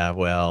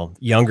the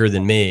younger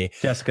than me.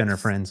 Jessica and her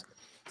friends.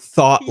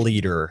 Thought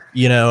leader.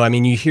 I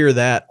mean, you hear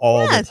that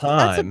all the time.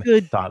 That's a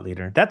good thought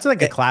leader. That's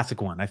like a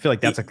classic one. I feel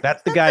like that's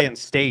the guy on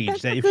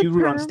stage. That if you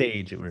were on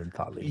stage, it were a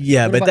thought leader.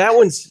 Yeah, but that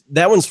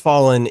one's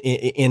fallen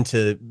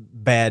into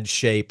bad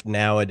shape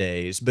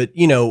nowadays. But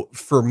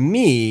for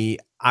me,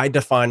 I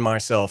define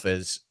myself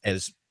as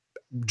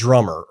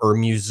drummer or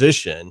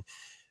musician.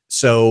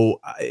 So,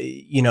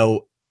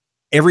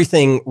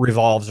 everything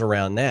revolves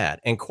around that.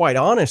 And quite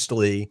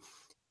honestly,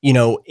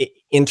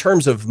 in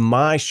terms of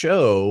my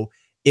show,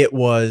 it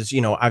was,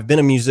 I've been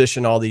a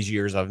musician all these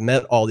years. I've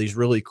met all these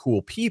really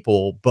cool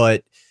people,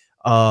 but,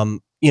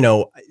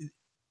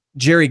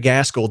 Jerry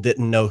Gaskell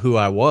didn't know who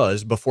I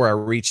was before I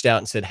reached out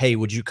and said, hey,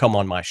 would you come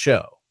on my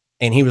show?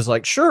 And he was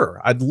like, sure,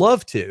 I'd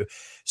love to.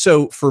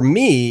 So for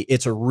me,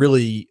 it's a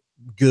really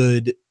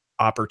good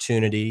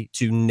opportunity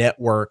to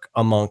network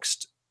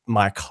amongst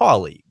my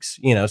colleagues,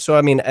 so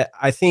I mean,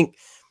 I think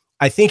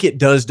it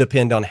does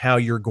depend on how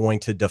you're going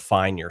to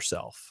define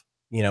yourself.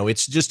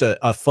 It's just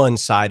a fun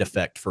side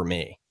effect for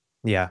me.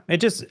 Yeah,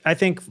 I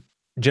think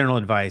general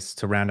advice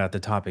to round out the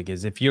topic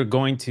is if you're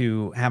going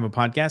to have a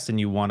podcast and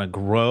you want to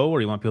grow or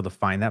you want people to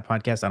find that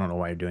podcast, I don't know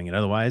why you're doing it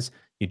otherwise,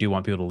 you do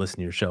want people to listen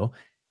to your show,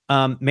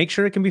 make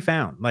sure it can be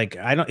found. Like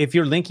if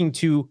you're linking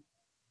to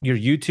your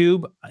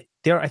YouTube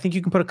I think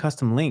you can put a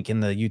custom link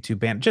in the YouTube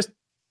banner, just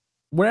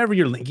wherever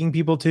you're linking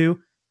people to.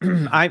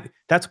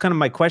 That's kind of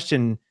my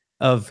question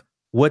of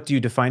what do you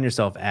define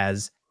yourself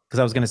as?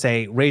 Because I was going to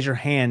say, raise your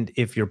hand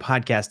if your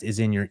podcast is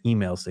in your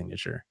email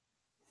signature.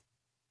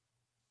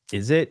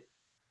 Is it?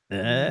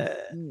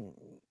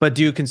 But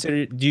do you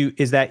consider,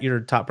 is that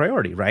your top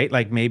priority, right?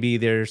 Like maybe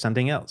there's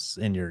something else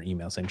in your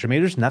email signature. Maybe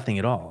there's nothing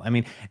at all. I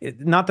mean,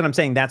 not that I'm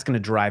saying that's going to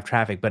drive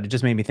traffic, but it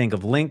just made me think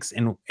of links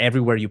and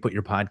everywhere you put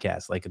your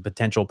podcast, like a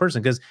potential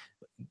person. Because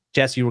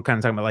Jess, you were kind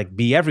of talking about like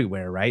be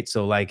everywhere, right?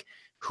 So like,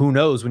 who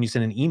knows when you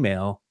send an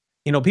email,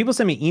 people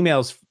send me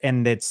emails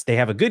and they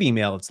have a good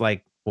email. It's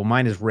like, well,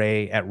 mine is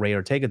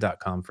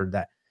ray@rayortega.com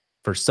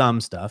for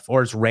some stuff,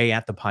 or it's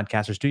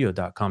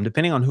ray@thepodcasterstudio.com,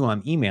 depending on who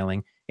I'm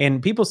emailing.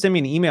 And people send me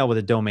an email with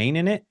a domain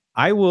in it.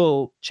 I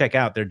will check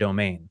out their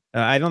domain.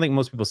 I don't think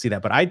most people see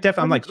that, but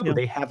I'm like, oh,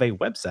 they have a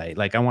website.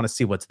 Like I want to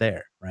see what's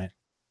there. Right.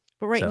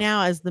 But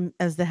now as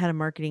the head of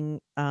marketing,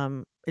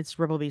 it's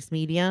Rebel Based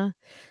Media.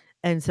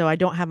 And so I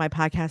don't have my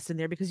podcast in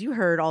there because you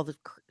heard all the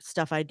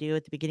stuff I do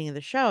at the beginning of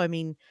the show. I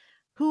mean,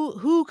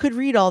 who could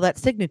read all that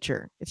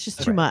signature? It's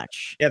just too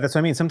much. Yeah, that's what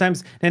I mean.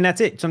 Sometimes, and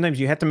that's it. Sometimes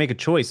you have to make a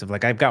choice of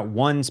like, I've got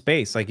one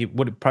space. Like you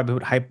would probably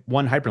put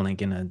one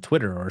hyperlink in a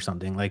Twitter or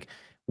something. Like,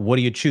 what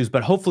do you choose?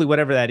 But hopefully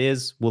whatever that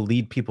is will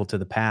lead people to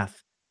the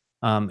path.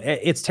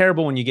 It's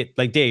terrible when you get,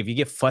 like Dave, you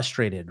get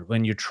frustrated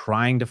when you're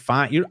trying to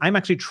I'm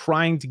actually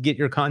trying to get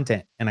your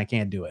content and I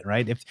can't do it,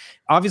 right? If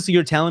obviously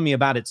you're telling me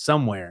about it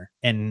somewhere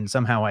and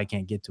somehow I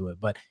can't get to it.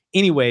 But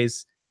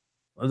anyways,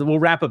 we'll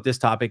wrap up this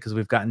topic because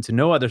we've gotten to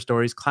no other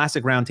stories.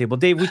 Classic roundtable.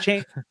 Dave,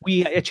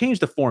 I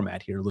changed the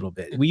format here a little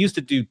bit. We used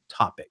to do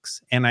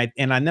topics and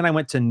then I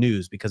went to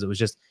news because it was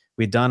just,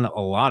 we'd done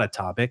a lot of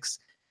topics.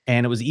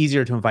 And it was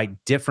easier to invite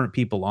different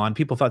people on.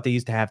 People thought they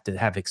used to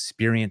have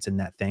experience in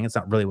that thing. It's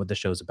not really what the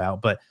show's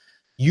about. But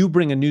you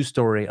bring a news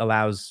story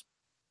allows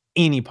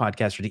any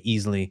podcaster to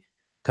easily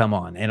come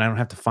on. And I don't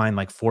have to find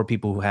like 4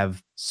 people who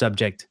have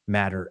subject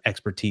matter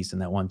expertise in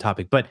that one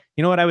topic. But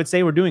you know what I would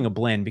say? We're doing a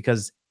blend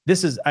because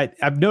this is,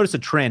 I've noticed a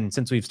trend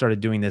since we've started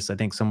doing this, I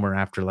think somewhere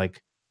after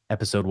like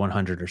episode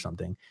 100 or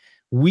something.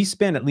 We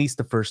spend at least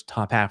the first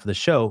top half of the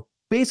show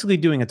basically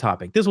doing a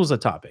topic. This was a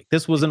topic.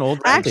 This was an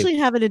old. I actually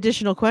have an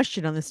additional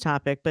question on this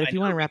topic, but if you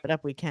want to wrap it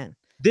up, we can.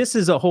 This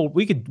is a whole.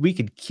 We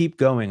could keep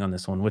going on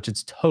this one, which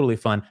is totally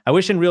fun. I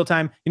wish in real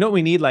time. You know what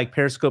we need? Like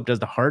Periscope does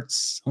the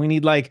hearts. We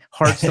need like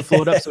hearts to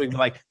float up, so we can be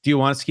like, do you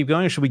want us to keep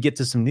going, or should we get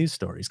to some news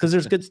stories? Because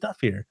there's good stuff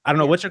here. I don't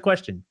know. What's your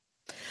question?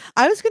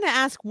 I was going to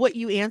ask what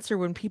you answer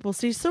when people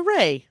say, "So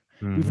Ray,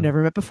 we've Mhm.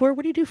 never met before.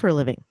 What do you do for a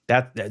living?"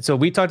 So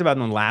we talked about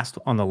on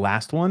the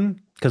last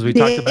one, because we Did?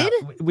 talked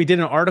about, we did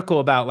an article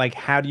about like,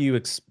 how do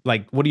you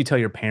like, what do you tell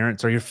your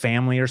parents or your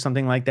family or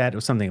something like that? It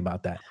was something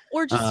about that.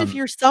 Or just if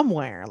you're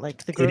somewhere,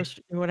 like the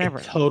grocery or whatever.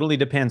 It totally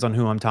depends on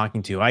who I'm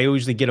talking to. I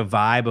usually get a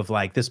vibe of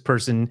like, this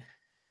person,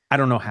 I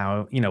don't know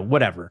how,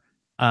 whatever.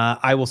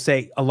 I will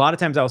say, a lot of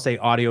times I'll say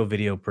audio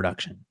video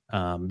production,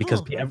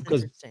 because That's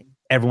interesting.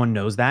 everyone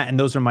knows that, and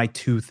those are my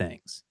two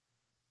things.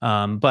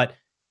 But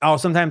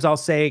sometimes I'll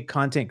say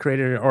content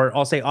creator, or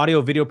I'll say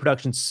audio video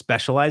production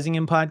specializing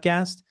in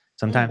podcast.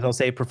 Sometimes I'll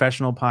say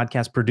professional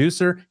podcast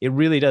producer. It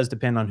really does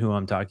depend on who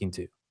I'm talking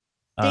to.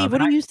 Dave, what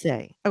do you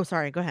say? Oh,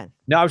 sorry. Go ahead.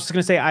 No, I was just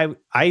gonna say,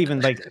 I even,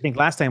 like, I think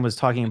last time was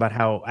talking about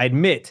how I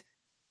admit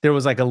there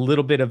was like a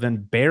little bit of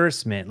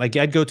embarrassment. Like,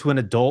 I'd go to an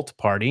adult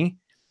party,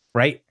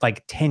 right?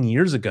 Like 10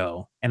 years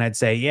ago, and I'd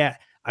say, yeah,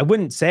 I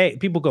wouldn't say,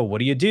 people go, "What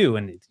do you do?"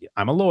 And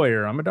I'm a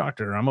lawyer, I'm a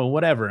doctor, I'm a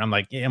whatever. I'm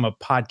like, yeah, I'm a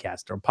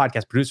podcaster or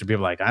podcast producer.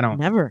 People are like, I don't,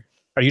 Never.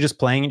 are you just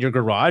playing in your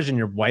garage and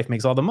your wife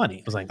makes all the money?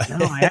 I was like,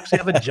 no, I actually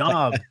have a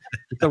job.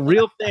 It's a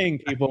real thing,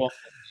 people.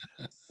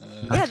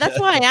 Yeah, that's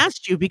why I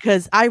asked you,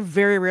 because I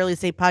very rarely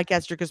say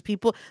podcaster, because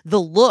the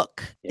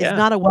look is Yeah.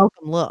 not a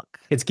welcome look.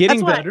 It's getting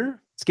That's why-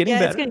 better. It's getting Yeah,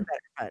 better. it's getting better.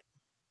 But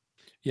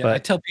Yeah, I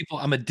tell people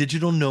I'm a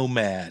digital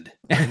nomad.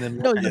 And then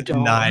no, you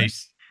don't.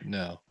 Nice.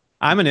 No.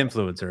 I'm an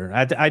influencer.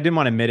 I didn't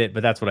want to admit it,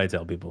 but that's what I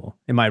tell people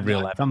in my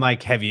real life. I'm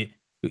like, have you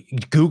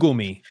Google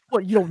me?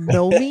 What, you don't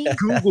know me?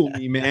 Google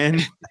me,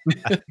 man.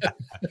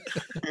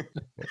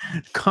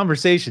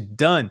 Conversation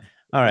done.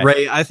 All right.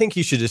 Ray, I think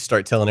you should just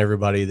start telling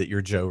everybody that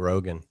you're Joe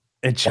Rogan.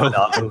 And Joe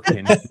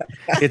Rogan.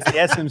 It's the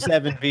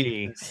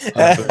SM7B.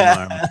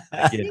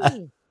 I get it.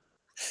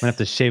 I'm gonna have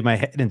to shave my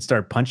head and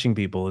start punching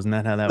people. Isn't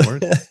that how that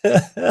works?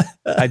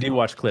 I do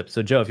watch clips.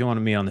 So Joe, if you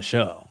want me on the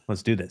show,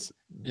 let's do this.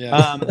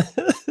 Yeah.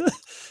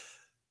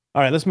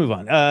 All right, let's move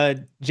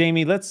on.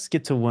 Jamie, let's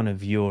get to one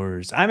of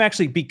yours. I'm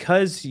actually,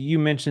 because you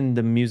mentioned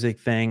the music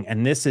thing,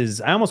 and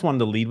I almost wanted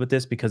to lead with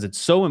this because it's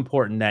so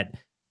important that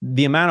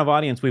the amount of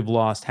audience we've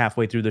lost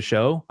halfway through the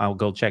show, I'll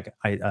go check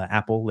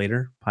Apple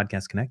later,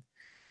 Podcast Connect.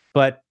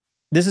 But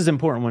this is an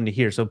important one to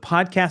hear. So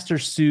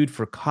podcasters sued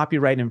for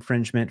copyright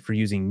infringement for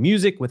using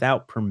music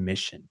without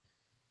permission.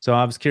 So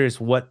I was curious,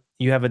 what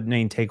you have a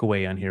main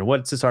takeaway on here.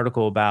 What's this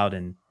article about,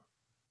 and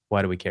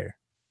why do we care?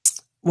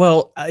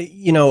 Well,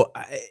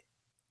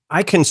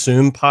 I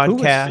consume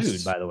podcasts. Who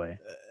was sued, by the way?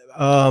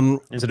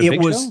 Is it a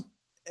big show?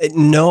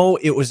 No,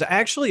 it was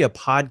actually a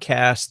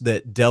podcast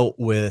that dealt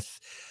with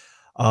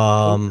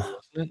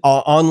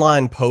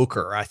online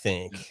poker, I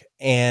think.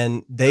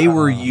 And they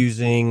were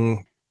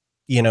using,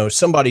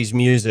 somebody's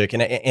music.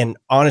 And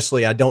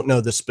honestly, I don't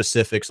know the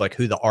specifics, like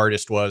who the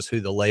artist was, who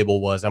the label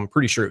was. I'm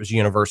pretty sure it was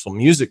Universal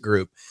Music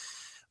Group.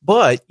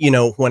 But,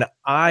 when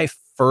I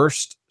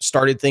first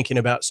started thinking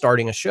about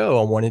starting a show,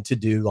 I wanted to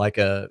do like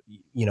an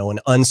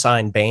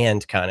unsigned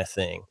band kind of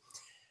thing.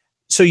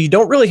 So you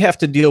don't really have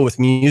to deal with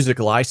music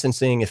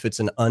licensing if it's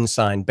an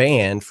unsigned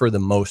band for the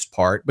most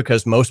part,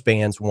 because most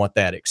bands want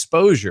that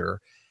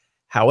exposure.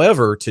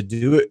 However, to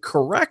do it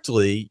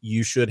correctly,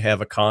 you should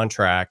have a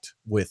contract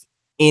with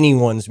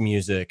anyone's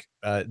music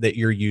that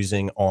you're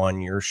using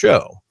on your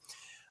show.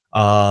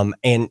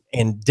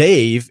 And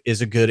Dave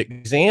is a good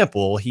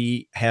example.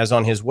 He has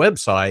on his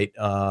website,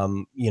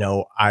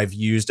 I've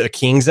used a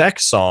King's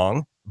X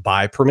song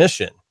by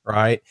permission,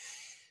 right?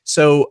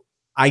 So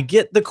I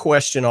get the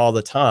question all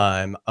the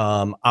time.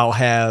 I'll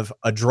have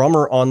a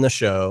drummer on the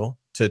show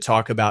to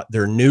talk about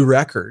their new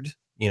record.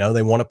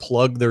 They want to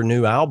plug their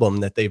new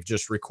album that they've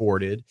just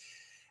recorded.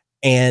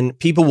 And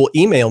people will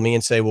email me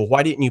and say, well,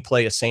 why didn't you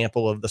play a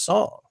sample of the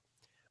song?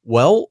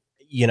 Well,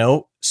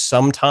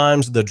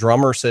 sometimes the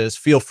drummer says,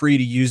 feel free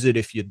to use it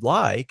if you'd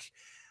like,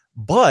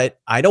 but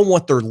I don't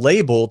want their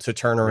label to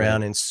turn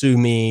around and sue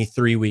me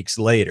 3 weeks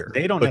later.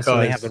 They don't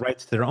necessarily have the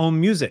rights to their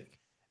own music.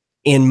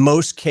 In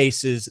most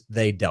cases,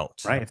 they don't.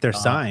 Right. If they're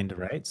signed,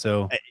 right?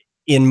 So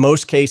in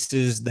most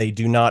cases, they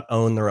do not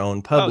own their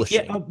own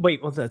publishing. Oh,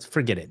 wait, well, let's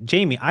forget it.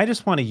 Jamie, I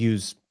just want to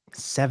use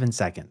 7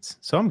 seconds.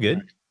 So I'm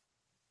good.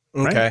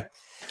 Okay.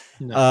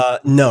 Right?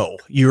 No,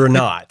 you're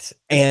not.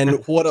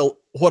 And what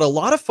a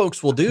lot of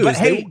folks will do is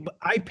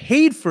I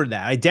paid for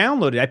that. I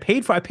downloaded. I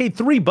paid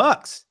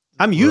 $3.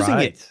 I'm using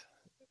it.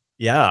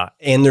 Yeah.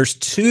 And there's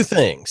two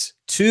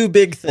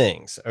big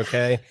things.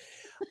 Okay.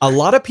 A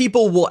lot of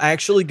people will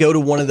actually go to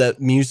one of the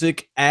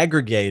music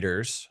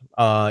aggregators,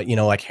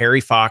 like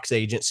Harry Fox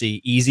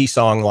Agency, Easy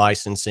Song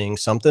Licensing,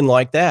 something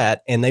like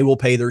that. And they will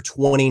pay their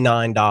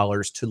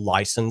 $29 to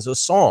license a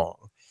song.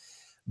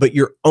 But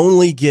you're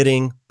only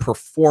getting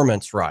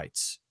performance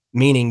rights,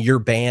 meaning your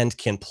band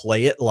can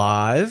play it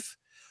live,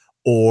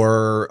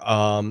 or,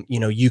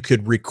 you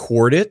could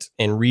record it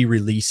and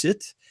re-release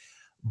it,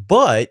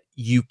 but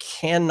you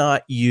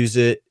cannot use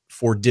it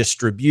for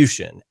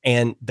distribution.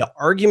 And the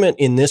argument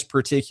in this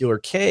particular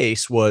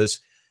case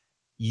was,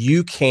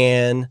 you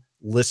can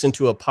listen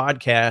to a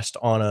podcast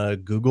on a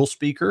Google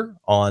speaker,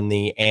 on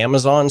the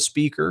Amazon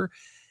speaker.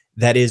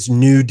 that is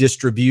new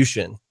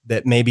distribution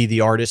that maybe the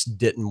artist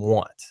didn't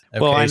want. Okay,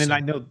 well, and I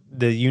know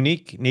the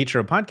unique nature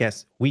of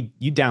podcasts.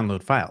 You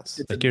download files.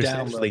 It's Like a you're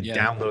download, essentially yeah.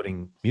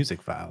 downloading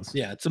music files.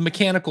 Yeah, it's a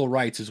mechanical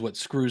rights is what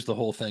screws the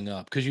whole thing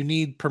up, because you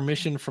need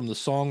permission from the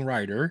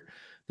songwriter,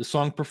 the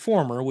song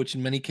performer, which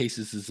in many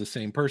cases is the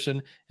same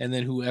person, and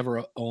then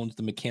whoever owns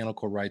the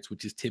mechanical rights,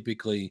 which is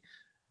typically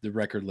the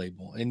record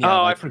label. And yeah, Oh,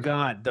 I like,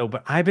 forgot though,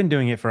 but I've been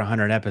doing it for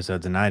 100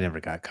 episodes and I never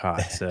got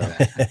caught. So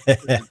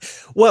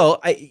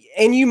well,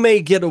 and you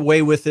may get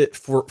away with it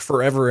for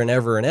forever and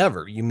ever and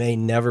ever. You may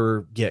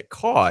never get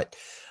caught.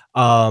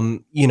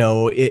 You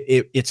know,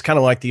 it's kind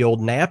of like the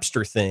old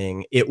Napster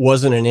thing. It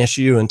wasn't an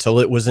issue until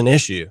it was an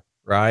issue,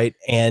 right?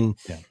 And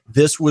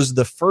this was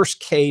the first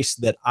case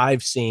that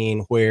I've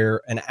seen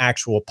where an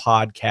actual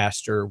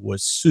podcaster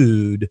was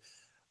sued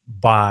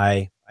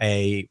by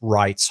a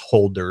rights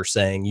holder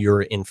saying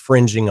you're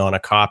infringing on a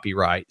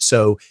copyright.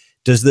 So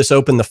does this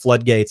open the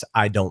floodgates?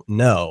 I don't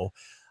know.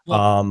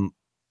 well,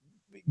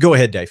 Go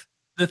ahead, Dave.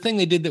 the thing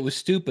they did that was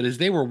stupid is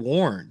they were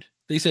warned.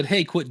 They said,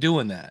 "Hey, quit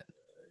doing that."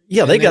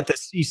 Yeah, And they then- got the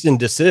cease and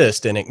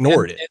desist and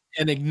ignored it.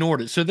 and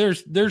ignored it. So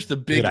there's the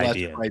big Good lesson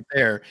idea. right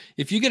there.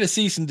 If you get a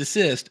cease and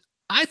desist,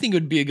 I think it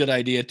would be a good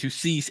idea to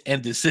cease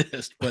and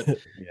desist. But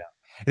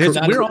It's-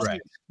 not we're, as- only,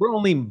 we're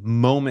only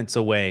moments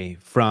away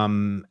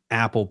from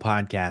Apple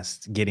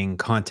Podcasts getting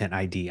content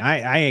ID.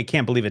 I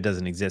can't believe it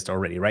doesn't exist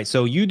already, right?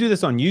 So you do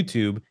this on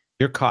YouTube,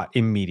 you're caught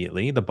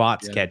immediately. The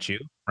bots catch you,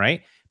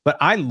 right? But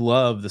I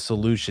love the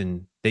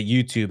solution that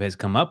YouTube has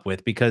come up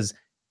with, because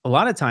a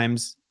lot of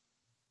times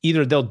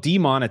either they'll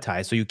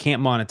demonetize, so you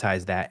can't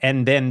monetize that,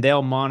 and then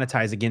they'll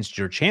monetize against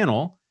your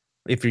channel.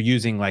 If you're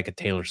using like a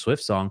Taylor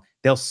Swift song,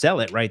 they'll sell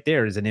it right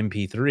there as an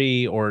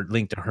MP3 or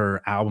link to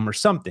her album or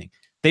something.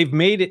 They've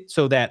made it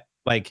so that,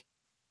 like,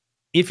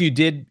 if you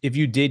did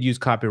use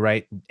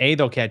copyright, A,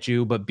 they'll catch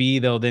you, but B,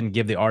 they'll then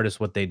give the artist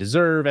what they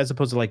deserve, as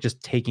opposed to like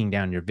just taking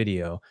down your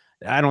video.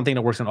 I don't think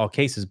it works in all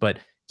cases, but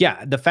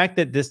yeah, the fact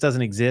that this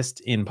doesn't exist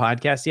in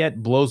podcasts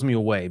yet blows me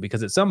away,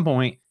 because at some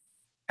point,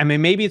 I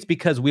mean, maybe it's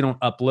because we don't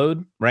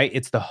upload, right?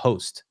 It's the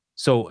host.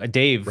 So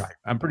Dave, Right.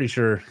 I'm pretty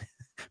sure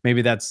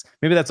maybe that's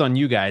on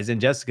you guys, and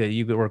Jessica,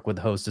 you could work with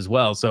the host as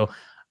well. So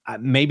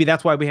maybe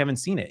that's why we haven't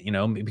seen it,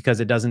 because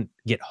it doesn't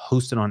get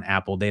hosted on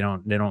Apple. They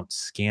don't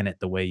scan it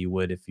the way you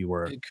would if you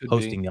were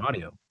hosting the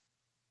audio.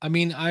 I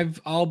mean,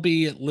 I'll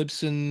be at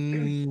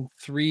Libsyn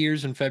 3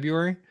 years in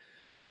February,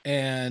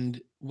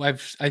 and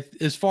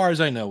as far as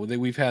I know,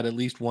 we've had at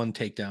least one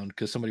takedown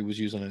because somebody was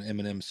using an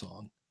Eminem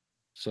song.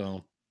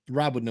 So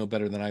Rob would know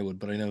better than I would,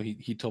 but I know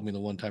he told me the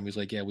one time, he's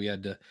like, yeah, we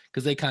had to,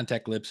 because they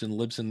contact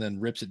Libsyn then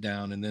rips it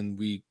down, and then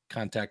we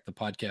contact the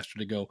podcaster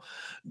to go,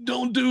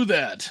 don't do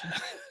that.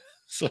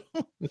 So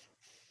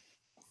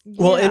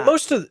well, and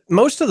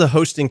most of the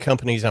hosting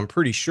companies, I'm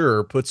pretty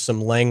sure, put some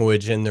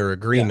language in their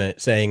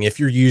agreement saying if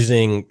you're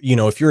using,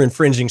 if you're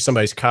infringing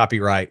somebody's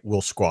copyright,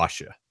 we'll squash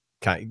you,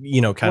 kind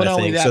of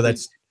thing. So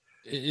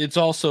it's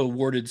also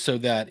worded so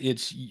that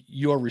it's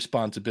your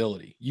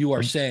responsibility. You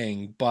are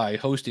saying by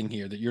hosting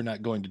here that you're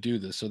not going to do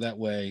this, so that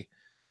way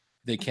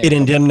they can't. It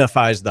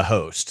indemnifies the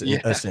host,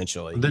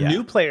 essentially. The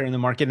new player in the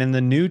market and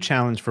the new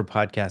challenge for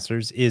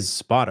podcasters is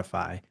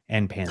Spotify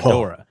and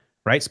Pandora,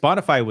 right?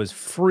 Spotify was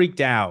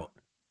freaked out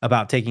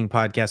about taking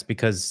podcasts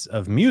because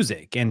of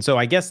music. And so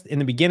I guess in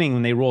the beginning,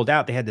 when they rolled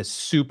out, they had this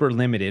super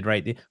limited,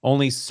 right?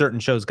 Only certain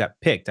shows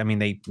got picked. I mean,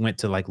 they went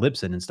to like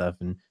Libsyn and stuff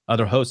and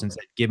other hosts and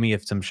said, give me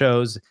some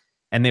shows.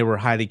 And they were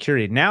highly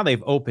curated. Now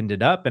they've opened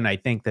it up, and I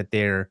think that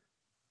they're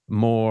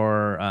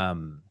more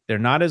they're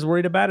not as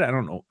worried about it.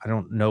 I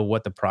don't know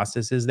what the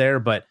process is there,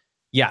 but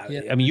yeah,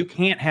 I mean, you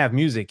can't have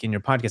music in your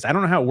podcast. I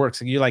don't know how it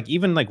works. You're like,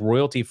 even like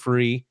royalty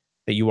free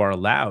that you are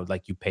allowed,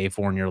 like you pay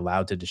for and you're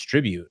allowed to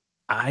distribute.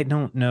 I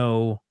don't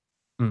know.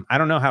 I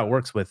don't know how it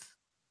works with,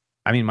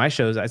 I mean, my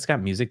shows, it's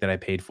got music that I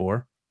paid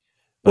for.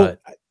 But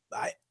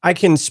I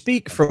can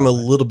speak from a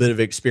little bit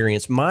of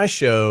experience. My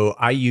show,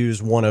 I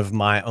use one of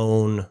my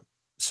own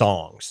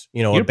songs,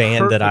 a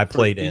band that I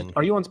played in.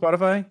 Are you on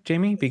Spotify,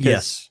 Jamie?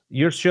 Because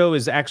your show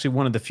is actually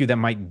one of the few that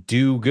might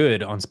do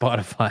good on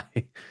Spotify.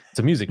 It's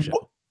a music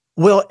show.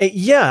 Well,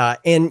 yeah.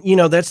 And,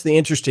 that's the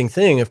interesting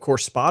thing. Of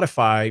course,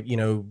 Spotify,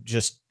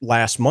 just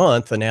last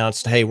month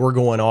announced, hey, we're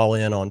going all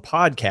in on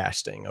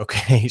podcasting.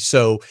 Okay.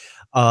 So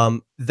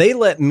they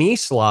let me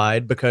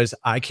slide because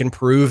I can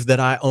prove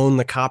that I own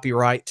the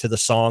copyright to the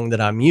song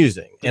that I'm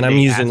using. And I'm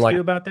using you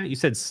about that? You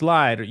said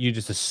slide, or you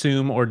just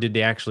assume, or did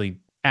they actually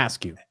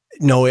ask you?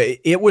 No,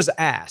 it was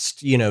asked,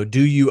 do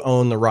you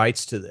own the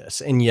rights to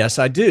this? And yes,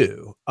 I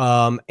do.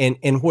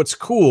 And what's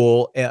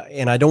cool,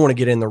 and I don't want to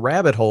get in the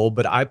rabbit hole,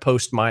 but I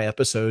post my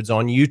episodes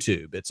on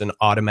YouTube. It's an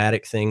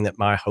automatic thing that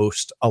my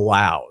host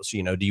allows.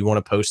 Do you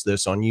want to post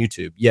this on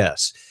YouTube?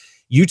 Yes.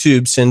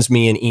 YouTube sends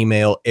me an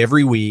email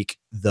every week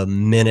the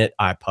minute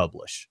I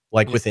publish.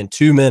 Like within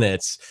 2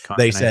 minutes,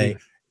 they say,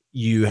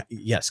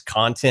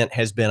 content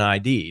has been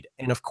ID'd.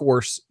 And of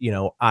course,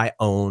 I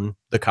own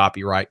the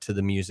copyright to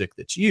the music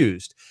that's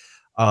used.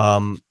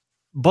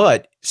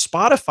 But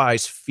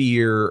Spotify's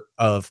fear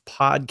of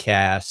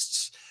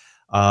podcasts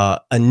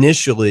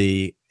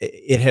Initially,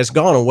 it has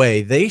gone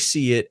away. They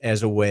see it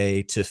as a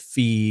way to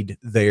feed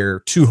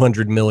their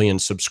 200 million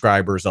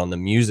subscribers on the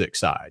music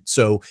side.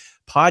 So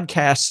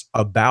podcasts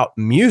about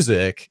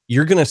music,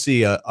 you're going to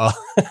see an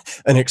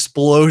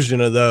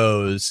explosion of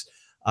those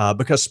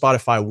because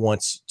Spotify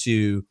wants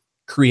to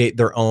create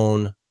their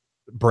own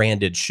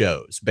branded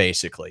shows.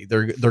 Basically,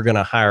 they're going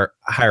to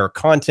hire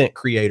content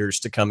creators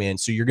to come in.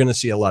 So you're going to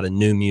see a lot of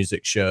new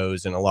music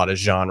shows and a lot of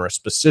genre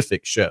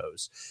specific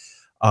shows.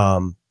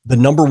 The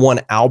number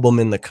one album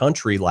in the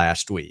country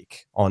last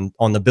week on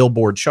the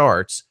Billboard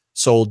charts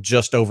sold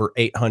just over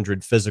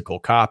 800 physical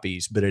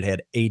copies, but it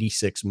had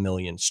 86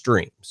 million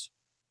streams.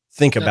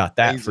 Think about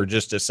that for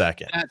just a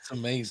second. That's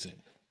amazing.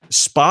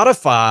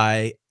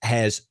 Spotify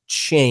has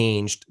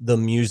changed the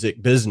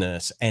music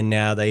business, and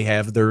now they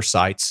have their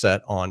sights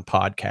set on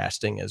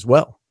podcasting as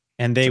well.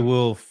 And they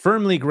will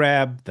firmly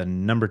grab the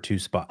number 2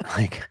 spot.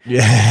 Like,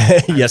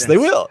 yeah, yes, they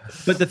will.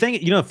 But the thing,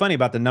 funny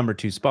about the number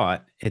 2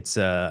 spot, it's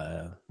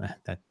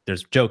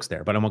there's jokes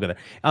there, but I won't go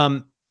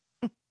there.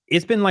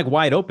 It's been like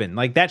wide open.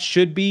 Like that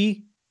should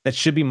be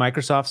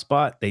Microsoft's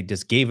spot. They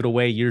just gave it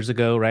away years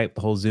ago, right?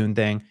 The whole Zune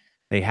thing.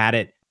 They had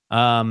it.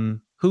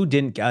 Who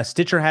didn't?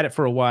 Stitcher had it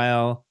for a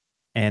while,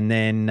 and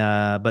then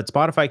but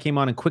Spotify came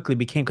on and quickly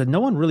became, because no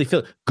one really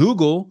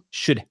Google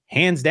should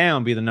hands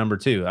down be the number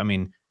 2. I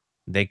mean,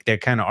 they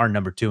kind of are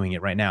number 2ing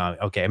it right now.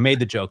 Okay, I made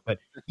the joke, but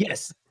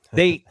yes,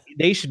 they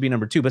should be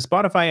number 2. But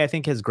Spotify, I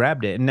think, has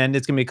grabbed it, and then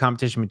it's gonna be a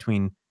competition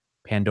between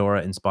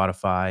Pandora and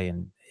Spotify,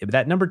 and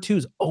that number 2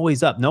 is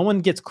always up. No one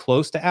gets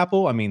close to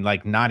Apple. I mean,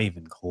 like not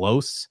even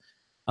close,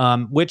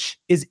 which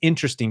is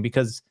interesting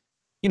because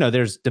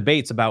there's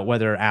debates about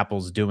whether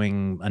Apple's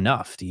doing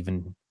enough to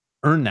even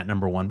earn that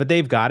number 1, but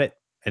they've got it,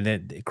 and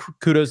then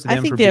kudos to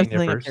them for being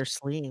there first. Up their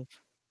sleeve.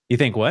 You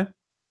think what?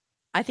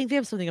 I think they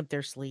have something up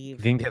their sleeve.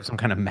 You think they have some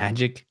kind of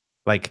magic?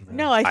 Like,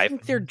 no, I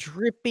think they're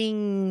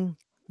dripping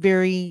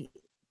very,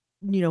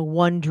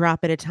 one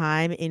drop at a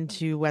time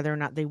into whether or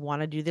not they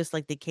want to do this.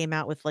 Like they came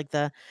out with like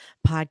the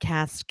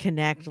Podcast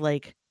Connect,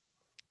 like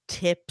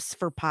tips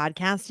for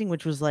podcasting,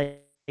 which was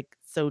like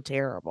so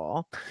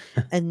terrible.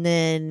 And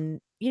then,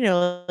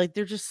 like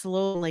they're just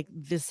slow, like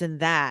this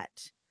and that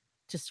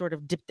to sort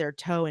of dip their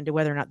toe into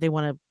whether or not they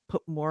want to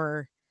put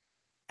more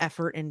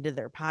effort into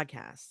their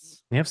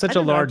podcasts. They have such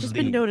a large I've just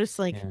lead. been noticed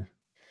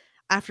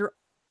after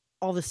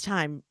all this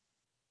time,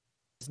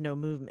 there's no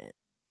movement.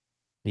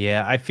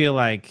 Yeah, I feel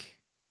like,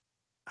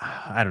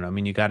 I don't know. I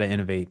mean, you got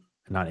to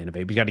not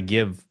innovate, but you got to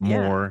give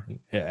more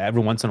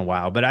every once in a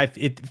while. But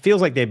it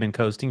feels like they've been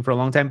coasting for a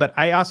long time. But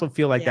I also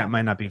feel like that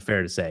might not be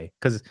fair to say,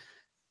 because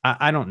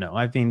I don't know.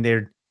 I mean,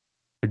 they're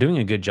doing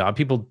a good job.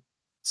 People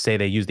say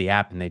they use the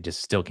app and they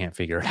just still can't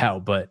figure it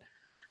out. But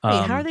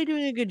how are they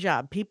doing a good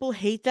job? People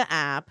hate the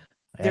app.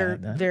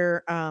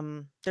 Their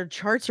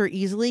charts are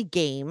easily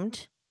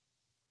gamed.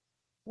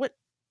 What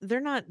they're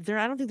not.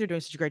 I don't think they're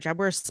doing such a great job.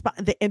 Whereas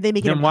they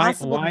make it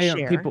impossible to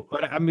share. People?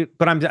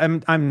 But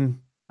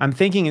I'm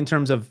thinking in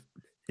terms of,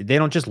 they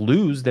don't just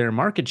lose their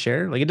market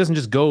share. Like it doesn't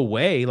just go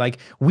away. Like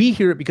we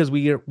hear it because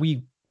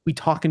we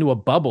talk into a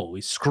bubble.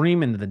 We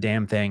scream into the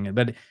damn thing.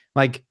 But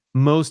like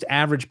most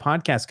average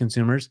podcast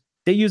consumers,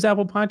 they use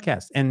Apple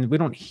Podcasts, and we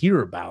don't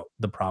hear about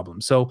the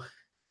problem. So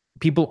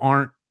people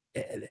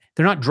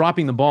they're not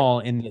dropping the ball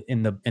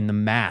in the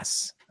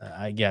mass,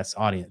 I guess,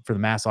 audience, for the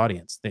mass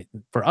audience.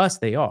 For us,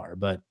 they are,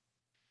 but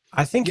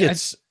I think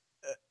it's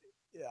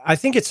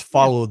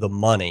follow the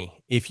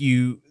money. If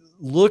you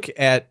look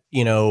at,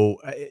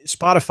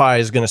 Spotify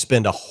is going to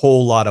spend a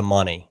whole lot of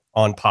money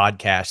on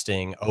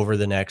podcasting over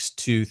the next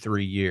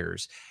 2-3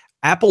 years.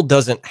 Apple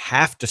doesn't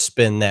have to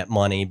spend that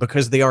money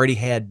because they already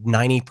had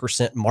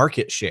 90%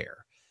 market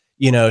share,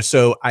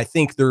 so I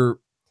think they're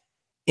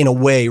in a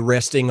way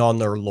resting on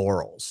their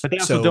laurels. But they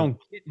also don't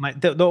get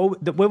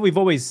what we've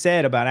always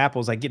said about Apple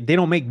is like, they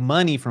don't make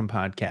money from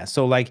podcasts.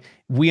 So like,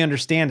 we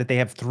understand that they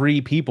have 3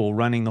 people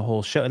running the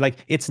whole show. Like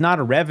it's not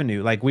a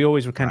revenue. Like we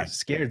always were kind of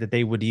scared that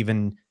they would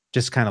even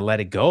just kind of let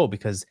it go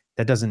because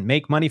that doesn't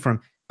make money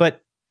from,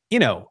 but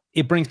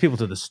it brings people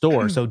to the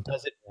store. So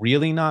does it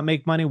really not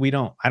make money?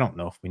 I don't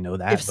know if we know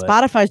that. If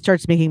Spotify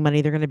starts making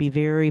money, they're going to be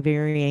very,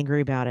 very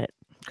angry about it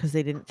because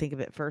they didn't think of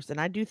it first. And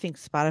I do think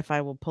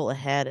Spotify will pull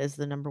ahead as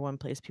the number 1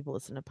 place people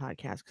listen to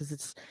podcasts, because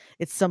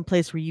it's some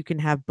place where you can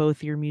have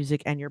both your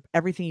music and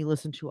everything you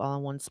listen to all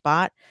in one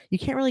spot. You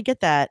can't really get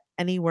that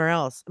anywhere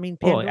else. I mean,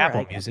 Pandora,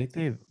 Apple Music,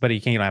 but you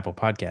can't get Apple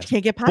Podcasts.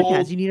 You can't get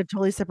podcasts. You need a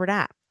totally separate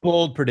app.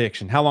 Bold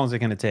prediction. How long is it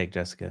going to take,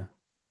 Jessica?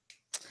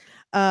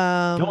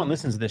 No one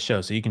listens to this show,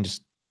 so you can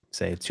just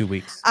say 2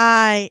 weeks.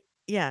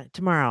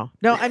 Tomorrow.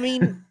 No, I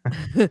mean,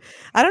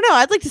 I don't know.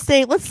 I'd like to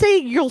say, let's say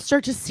you'll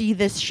start to see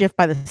this shift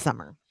by the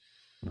summer.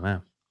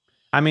 Wow.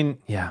 I mean,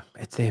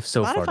 they have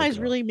so far. Spotify's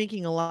really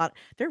making a lot.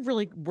 They're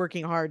really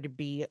working hard to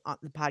be on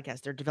the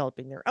podcast. They're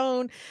developing their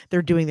own.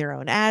 They're doing their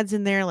own ads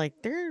in there. Like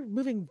they're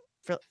moving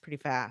pretty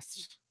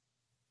fast.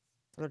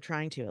 They're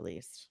trying to, at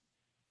least.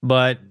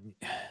 But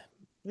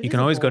you can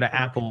always go to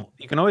Apple.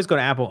 You can always go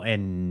to Apple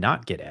and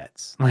not get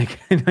ads. Like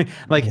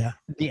Yeah.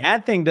 the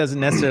ad thing doesn't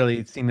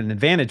necessarily seem an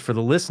advantage for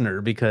the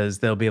listener because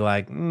they'll be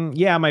like,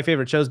 yeah, my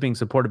favorite show's being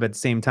supported, but at the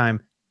same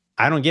time,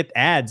 I don't get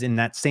ads in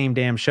that same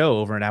damn show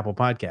over at Apple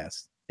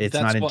Podcasts. It's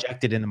not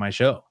injected into my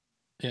show.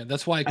 Yeah,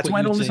 that's why I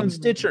don't listen to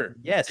Stitcher.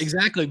 Yes,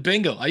 exactly.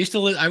 Bingo. I used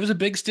to. I was a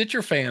big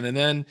Stitcher fan, and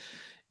then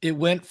it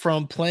went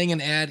from playing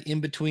an ad in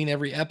between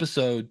every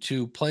episode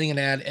to playing an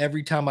ad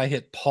every time I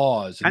hit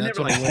pause. And that's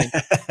when I went.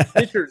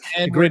 Stitcher's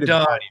and we're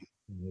done.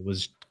 It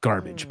was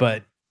garbage,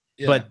 but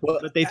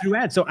they threw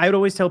ads. So I would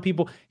always tell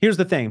people, here's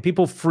the thing.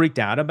 People freaked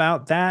out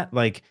about that.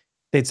 Like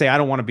they'd say, I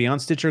don't want to be on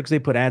Stitcher because they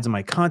put ads in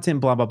my content,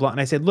 blah, blah, blah. And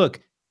I said,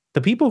 look, the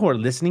people who are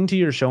listening to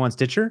your show on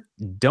Stitcher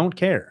don't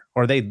care,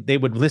 or they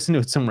would listen to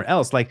it somewhere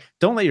else. Like,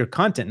 don't let your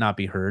content not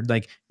be heard.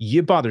 Like,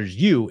 it bothers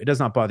you. It does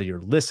not bother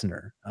your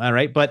listener. All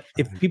right. But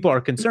if people are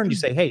concerned, you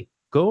say, hey,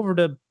 go over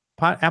to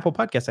Apple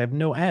Podcasts. I have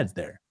no ads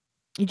there.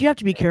 You do have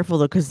to be careful,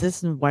 though, because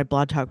this is why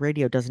Blog Talk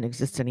Radio doesn't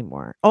exist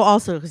anymore. Oh,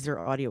 also because their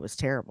audio was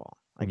terrible,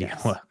 I guess.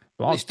 Yeah,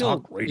 well, they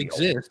still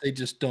exist. They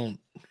just don't.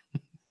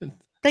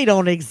 They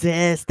don't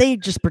exist. They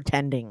just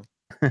pretending.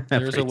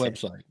 There's a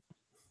website.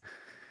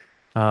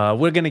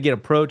 We're going to get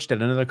approached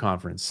at another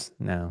conference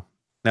now.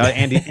 Now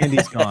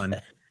Andy's gone.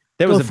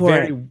 There was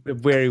a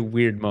very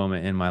weird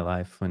moment in my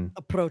life when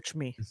approach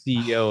me. The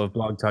CEO of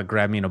Blog Talk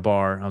grabbed me in a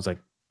bar. I was like,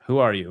 "Who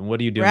are you? And what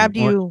are you doing?" Grabbed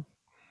you.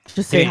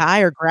 Just say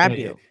hi or grab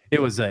you.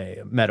 It was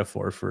a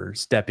metaphor for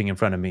stepping in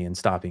front of me and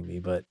stopping me,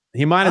 but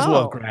he might as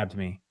well have grabbed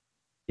me.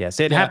 Yes,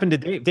 it happened to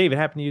Dave. Dave, it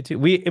happened to you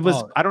too. It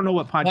was I don't know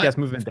what podcast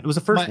movement. It was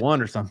the first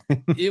one or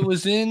something. It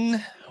was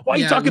in. Why are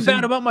you talking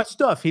bad about my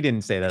stuff? He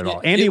didn't say that at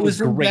all. Andy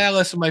was in great.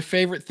 Dallas. My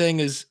favorite thing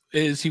is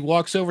he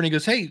walks over and he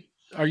goes, "Hey,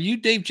 are you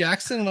Dave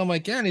Jackson?" And I'm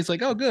like, "Yeah." And he's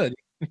like, "Oh, good."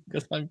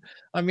 Because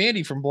I'm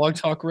Andy from Blog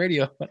Talk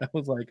Radio. And I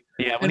was like,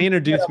 yeah. When he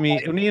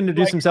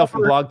introduced himself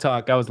from Blog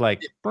Talk, I was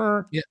like,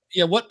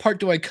 yeah. What part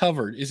do I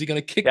cover? Is he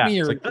going to kick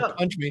me or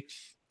punch me?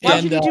 Why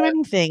should you do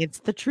anything? It's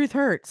the truth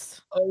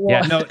hurts.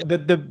 Yeah, no.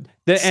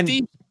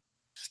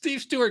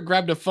 Steve Stewart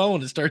grabbed a phone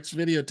and starts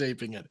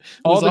videotaping it.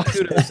 All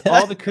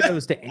the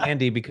kudos to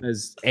Andy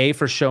because A,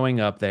 for showing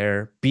up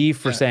there, B,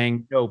 for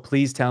saying, "No,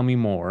 please tell me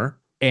more,"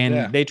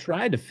 and they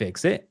tried to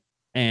fix it.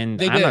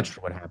 And I'm not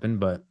sure what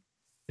happened, but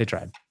they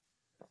tried.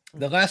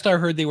 The last I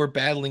heard, they were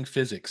battling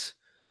physics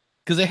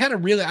because they had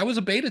I was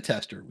a beta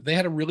tester. They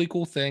had a really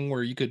cool thing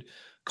where you could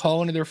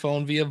call into their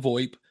phone via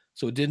VoIP,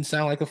 so it didn't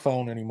sound like a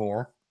phone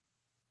anymore,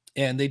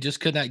 and they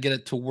just could not get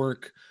it to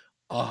work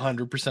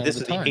 100% of the time. This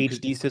is the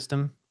HD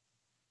system.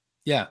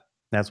 Yeah,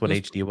 that's what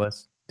HD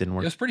was. Didn't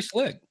work. It was pretty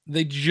slick.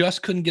 They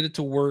just couldn't get it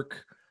to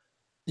work.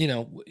 You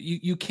know,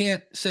 you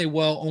can't say,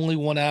 well, only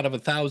 1 out of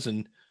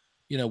 1,000.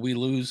 You know, we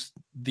lose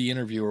the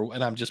interviewer,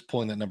 and I'm just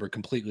pulling that number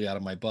completely out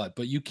of my butt.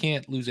 But you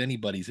can't lose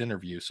anybody's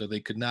interview, so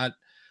they could not,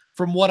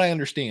 from what I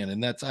understand,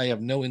 and I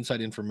have no inside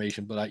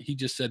information. But he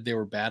just said they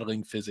were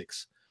battling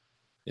physics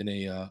in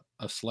a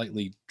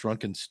slightly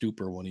drunken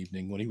stupor one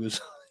evening when he was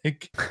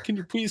like, "Can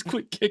you please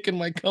quit kicking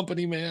my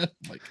company, man?"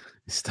 I'm like,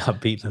 stop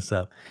beating us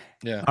up.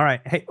 Yeah. All right.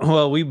 Hey,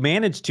 well, we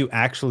managed to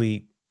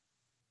actually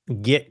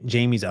get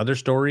Jamie's other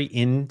story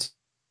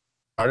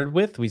started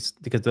with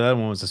because the other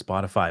one was a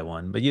Spotify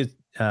one, but you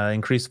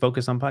increased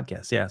focus on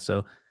podcasts. Yeah.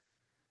 So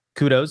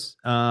kudos.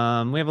 We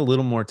have a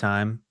little more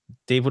time.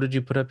 Dave, what did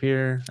you put up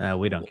here?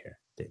 We don't care.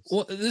 Dave's.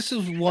 Well, this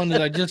is one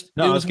that I just.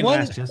 No, I was going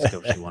to ask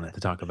Jessica if she wanted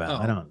to talk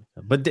about. I don't.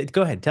 But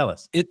go ahead, tell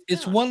us.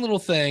 It's one little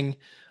thing.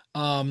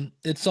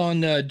 It's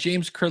on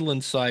James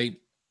Cridland's site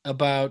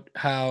about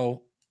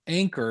how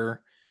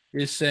Anchor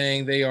is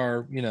saying they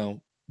are,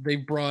 they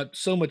brought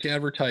so much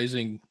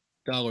advertising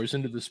dollars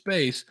into the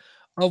space,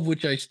 of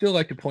which I still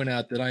like to point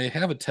out that I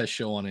have a test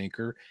show on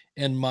Anchor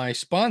and my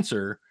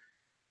sponsor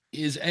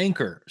is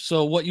Anchor.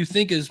 So what you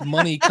think is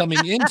money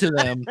coming into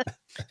them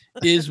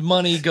is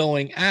money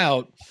going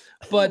out.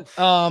 But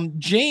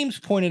James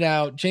pointed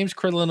out, James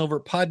Cridland over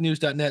at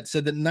podnews.net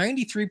said that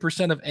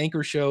 93% of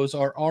Anchor shows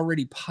are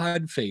already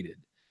pod faded.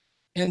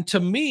 And to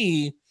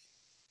me,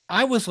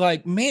 I was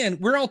like, man,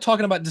 we're all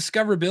talking about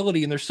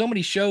discoverability and there's so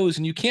many shows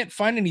and you can't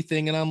find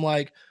anything. And I'm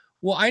like,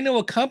 well, I know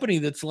a company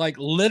that's like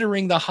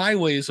littering the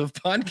highways of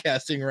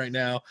podcasting right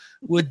now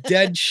with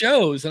dead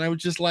shows. And I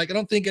was just like, I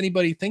don't think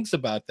anybody thinks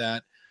about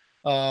that.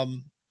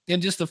 And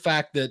just the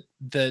fact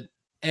that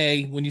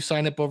when you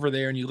sign up over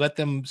there and you let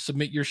them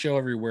submit your show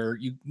everywhere,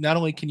 you not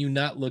only can you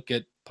not look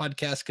at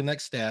Podcast Connect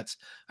stats,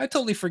 I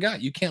totally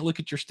forgot you can't look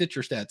at your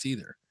Stitcher stats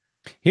either.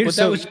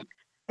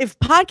 If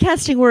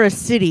podcasting were a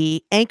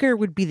city, Anchor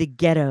would be the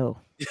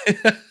ghetto.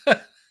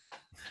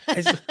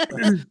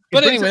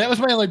 But anyway, that was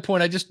my only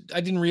point. I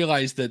didn't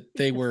realize that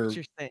they were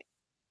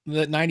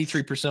that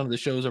 93% of the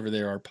shows over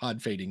there are pod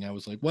fading. I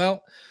was like,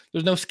 well,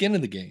 there's no skin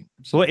in the game.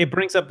 So well, it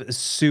brings up a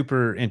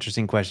super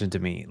interesting question to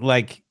me.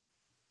 Like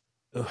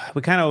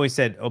we kind of always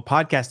said,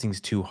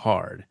 podcasting's too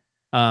hard.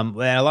 And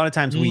a lot of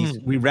times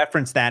we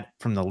reference that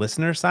from the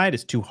listener side.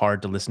 It's too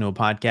hard to listen to a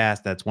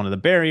podcast. That's one of the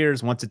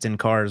barriers. Once it's in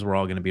cars, we're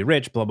all going to be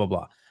rich, blah, blah,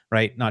 blah.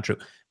 Right? Not true.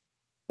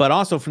 but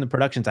also from the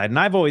production side. And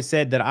I've always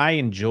said that I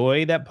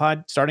enjoy that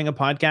starting a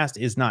podcast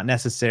is not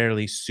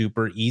necessarily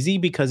super easy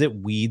because it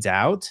weeds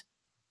out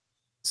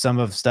some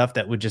of stuff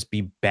that would just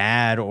be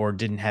bad or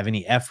didn't have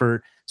any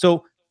effort.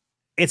 So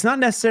it's not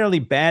necessarily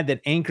bad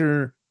that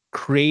Anchor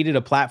created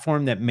a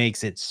platform that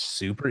makes it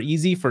super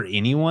easy for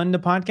anyone to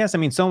podcast. I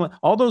mean,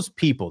 all those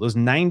people, those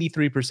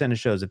 93% of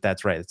shows, if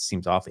that's right, it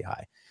seems awfully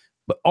high.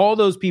 But all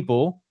those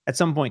people at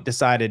some point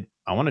decided,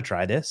 I want to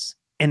try this.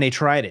 And they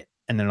tried it.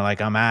 And they're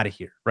like, I'm out of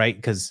here, right?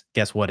 Because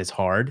guess what? It's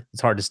hard.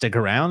 It's hard to stick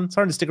around. It's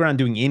hard to stick around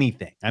doing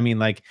anything. I mean,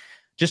 like,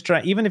 just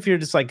try, even if you're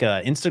just like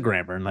a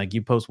Instagrammer and like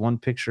you post one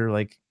picture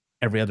like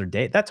every other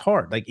day, that's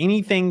hard. Like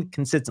anything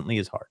consistently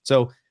is hard.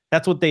 So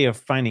that's what they are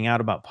finding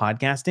out about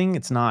podcasting.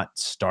 It's not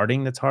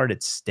starting that's hard,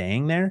 it's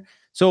staying there.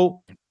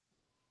 So,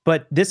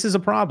 but this is a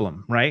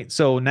problem, right?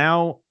 So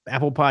now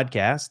Apple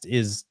Podcast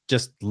is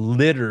just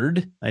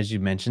littered, as you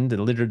mentioned,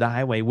 littered the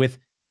highway with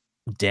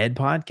dead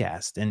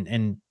podcast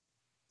and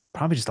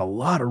probably just a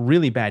lot of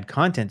really bad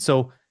content.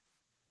 So,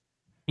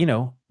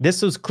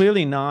 this was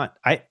clearly not,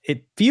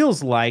 it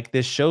feels like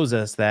this shows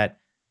us that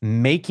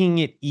making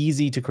it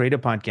easy to create a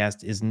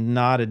podcast is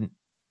not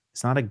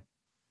it's not a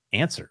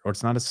answer, or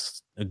it's not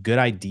a good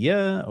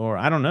idea, or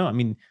I don't know. I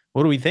mean,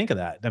 what do we think of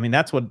that? I mean,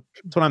 that's what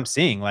I'm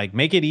seeing. Like,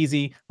 make it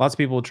easy. Lots of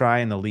people will try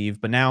and they'll leave.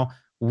 But now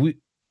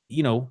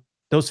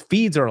those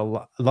feeds are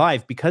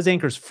alive because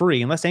Anchor's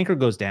free. Unless Anchor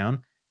goes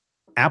down,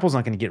 Apple's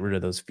not going to get rid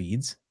of those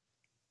feeds.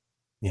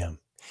 Yeah.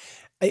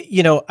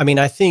 I mean,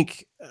 I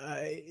think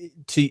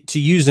to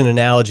use an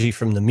analogy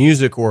from the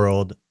music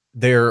world,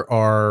 there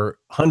are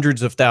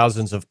hundreds of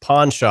thousands of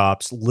pawn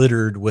shops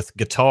littered with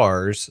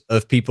guitars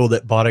of people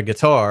that bought a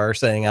guitar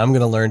saying, I'm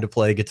going to learn to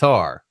play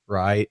guitar.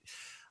 Right.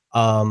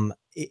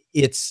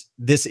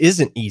 This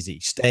isn't easy.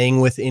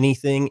 Staying with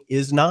anything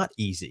is not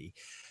easy.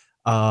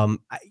 Some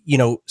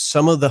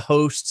of the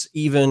hosts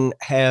even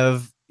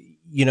have,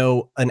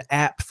 an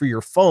app for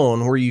your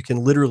phone where you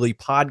can literally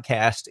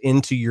podcast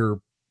into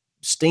your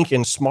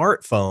stinking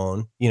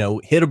smartphone,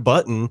 hit a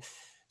button,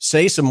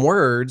 say some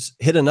words,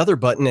 hit another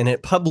button, and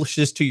it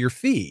publishes to your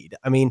feed.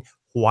 I mean,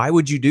 why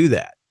would you do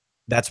that?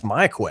 That's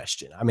my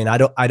question. I mean, I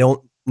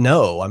don't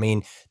know. I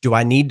mean, do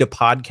I need to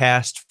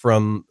podcast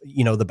from,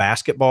 the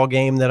basketball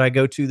game that I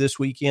go to this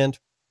weekend?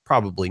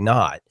 Probably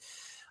not.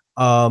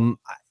 I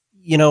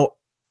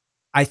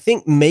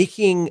think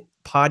making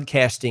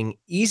podcasting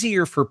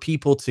easier for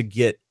people to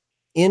get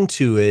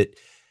into it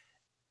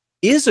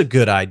is a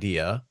good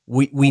idea.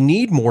 We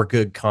need more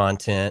good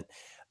content,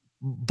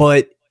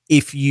 but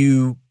if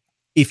your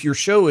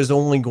show is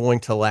only going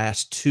to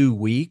last 2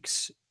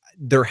 weeks,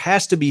 there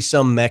has to be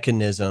some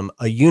mechanism,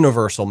 a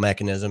universal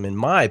mechanism, in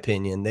my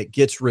opinion, that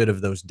gets rid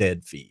of those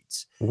dead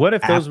feeds. What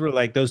if those were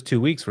like those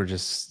 2 weeks were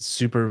just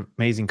super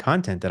amazing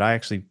content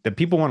that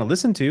people want to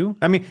listen to?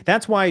 I mean,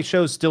 that's why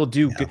shows still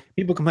do. Yeah.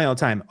 People complain all the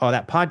time. Oh,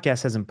 that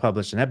podcast hasn't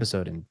published an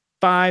episode in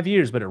 5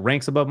 years, but it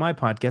ranks above my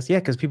podcast. Yeah,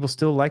 because people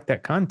still like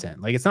that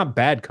content. Like, it's not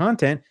bad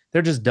content.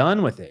 They're just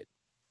done with it.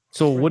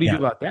 So what do you do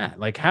about that?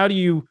 Like, how do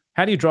you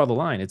draw the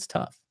line? It's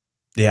tough.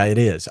 Yeah, it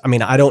is. I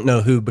mean, I don't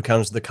know who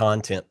becomes the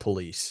content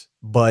police,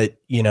 but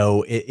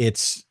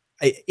it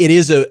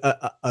is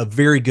a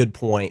very good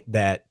point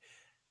that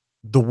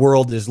the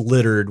world is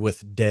littered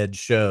with dead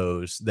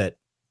shows that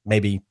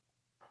maybe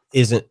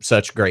isn't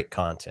such great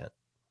content.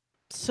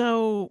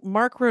 So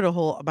Mark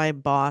wrote my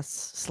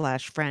boss /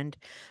 friend,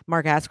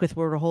 Mark Asquith,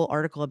 wrote a whole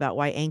article about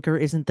why Anchor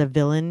isn't the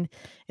villain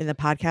in the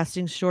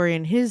podcasting story.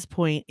 And his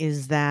point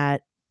is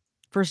that,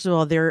 first of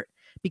all,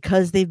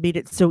 because they've made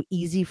it so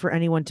easy for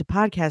anyone to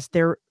podcast,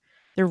 they're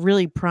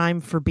really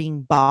primed for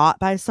being bought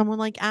by someone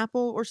like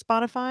Apple or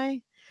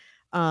Spotify.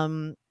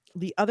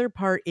 The other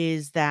part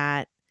is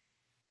that,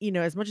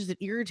 as much as it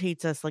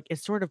irritates us, like, it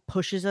sort of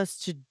pushes us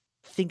to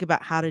think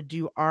about how to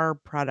do our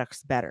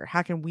products better.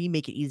 How can we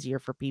make it easier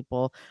for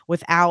people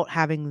without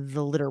having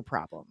the litter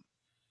problem?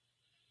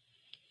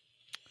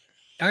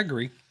 I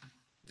agree.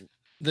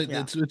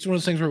 It's one of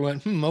those things where we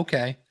went,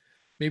 okay,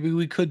 maybe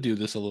we could do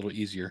this a little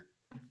easier.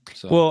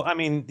 So, well, I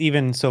mean,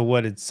 even so,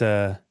 what it's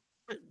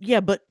yeah,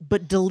 but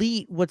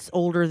delete what's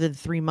older than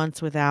 3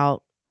 months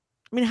without.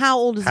 I mean, how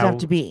old does it have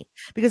to be?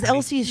 Because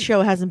LC's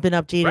show hasn't been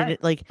updated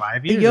at like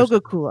 5 years. The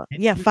Yoga Kula.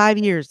 Yeah, 5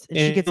 years, and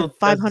she gets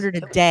 500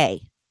 a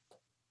day.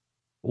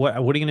 What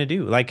are you gonna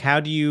do? Like, how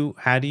do you?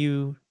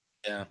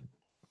 Yeah,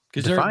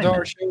 because there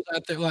are shows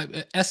out there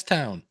like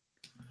S-Town.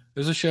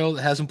 There's a show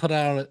that hasn't put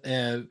out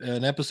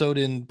an episode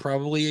in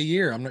probably a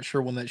year. I'm not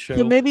sure when that show.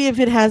 So maybe if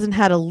it hasn't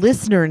had a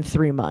listener in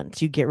 3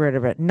 months, you get rid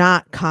of it,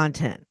 not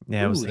content.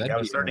 Yeah, I was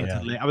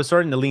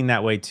starting to lean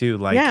that way too.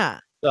 Like,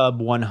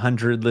 sub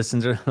 100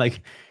 listens are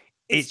like.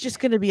 It's just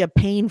going to be a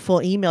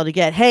painful email to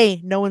get.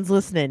 Hey, no one's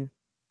listening.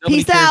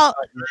 Peace out.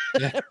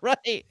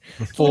 Right.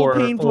 Or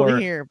painful to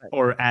hear, but.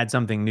 Or add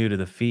something new to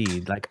the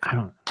feed. Like,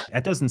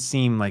 that doesn't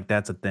seem like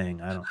that's a thing.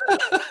 I don't.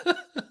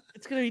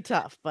 It's going to be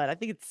tough, but I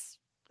think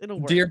it'll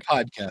work. Dear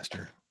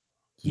podcaster,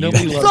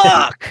 nobody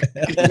suck.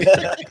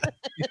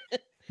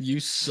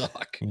 You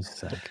suck. You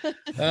suck.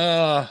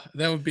 That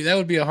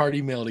would be a hard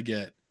email to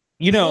get.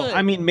 You know, Good.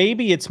 I mean,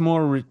 maybe it's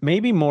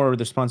maybe more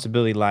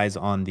responsibility lies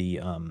on the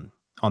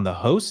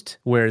host,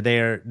 where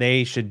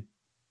they should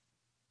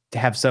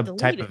have some Delete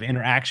type it. of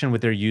interaction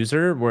with their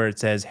user where it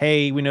says,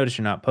 "Hey, we noticed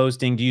you're not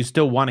posting. Do you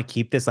still want to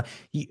keep this?" Like,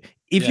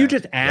 if you Yeah.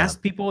 just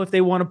asked people if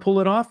they want to pull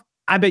it off,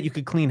 I bet you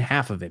could clean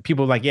half of it.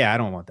 People are like, "Yeah, I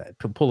don't want that.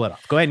 Pull it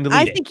off. Go ahead and delete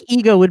I it." think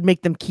ego would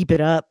make them keep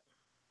it up.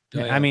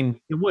 Oh, I mean,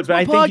 it would, It's but my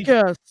I think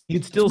podcast.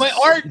 you'd still my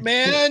art,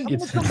 man. I'm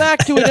gonna come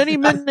back to it any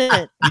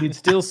minute. You'd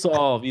still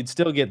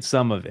get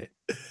some of it.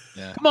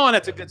 Yeah. Come on,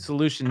 that's a good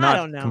solution. I Not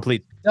don't know.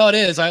 complete. No, it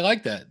is. I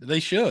like that. They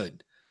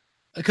should.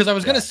 Because I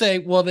was gonna say,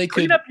 well, they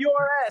Clean could. up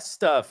your ass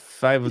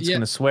stuff. I was Yeah.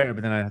 gonna swear,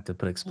 but then I have to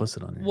put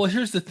explicit on it. Well,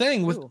 here's the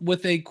thing Ooh.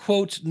 with a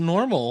quote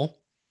normal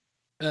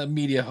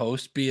media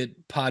host, be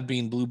it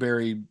Podbean,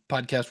 Blueberry,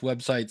 podcast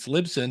websites,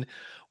 Libsyn,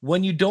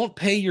 when you don't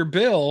pay your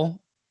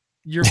bill,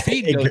 your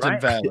feed It goes go-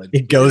 invalid.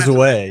 It goes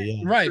away.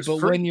 Yeah. Right, It's but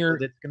free, when you're,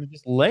 it's gonna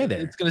just lay there.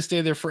 it's going to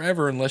stay there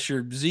forever unless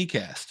you're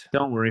Zcast.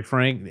 Don't worry,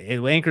 Frank.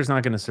 Anchor's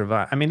not going to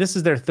survive. I mean, this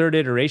is their third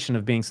iteration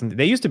of being something.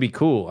 They used to be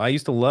cool. I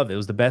used to love it. It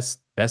was the best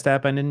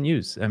app I didn't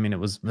use. I mean, it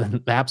was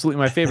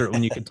absolutely my favorite.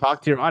 When you could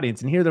talk to your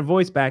audience and hear their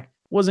voice back,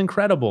 was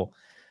incredible.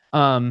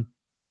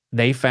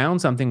 They found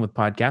something with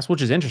podcasts,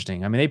 which is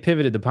interesting. I mean, they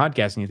pivoted the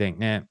podcast, and you think,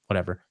 nah,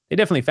 whatever. They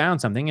definitely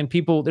found something, and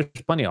people. There's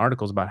plenty of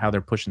articles about how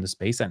they're pushing the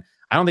space, and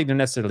I don't think they're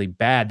necessarily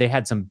bad. They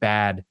had a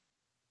bad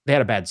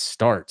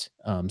start.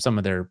 Some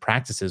of their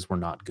practices were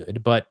not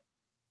good, but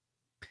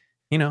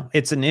you know,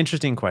 it's an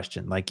interesting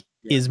question. Like,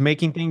 is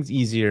making things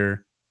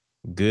easier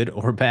good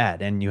or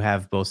bad? And you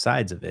have both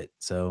sides of it.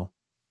 So,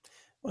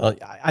 Well,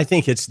 I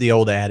think it's the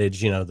old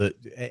adage, you know,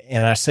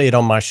 and I say it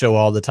on my show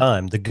all the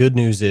time. The good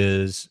news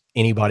is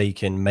anybody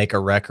can make a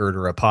record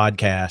or a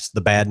podcast.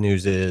 The bad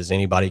news is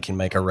anybody can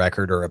make a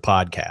record or a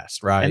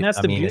podcast, right? and that's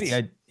the beauty.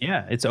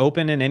 It's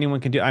open and anyone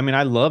can do. I mean,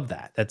 I love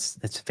that. That's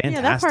fantastic.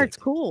 Yeah, that part's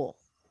cool.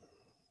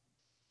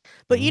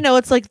 But you know,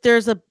 it's like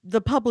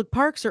the public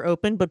parks are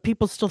open, but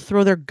people still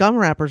throw their gum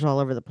wrappers all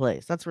over the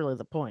place. That's really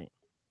the point.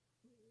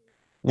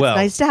 Well, It's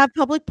nice to have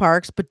public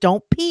parks, but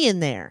don't pee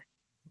in there.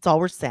 That's all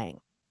we're saying.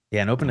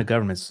 yeah, and open to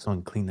government,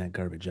 someone clean that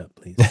garbage up,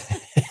 please.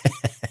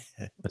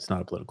 It's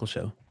not a political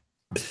show.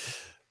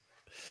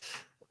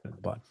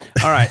 All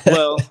right.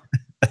 Well,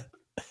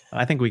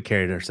 I think we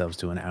carried ourselves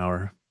to an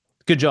hour.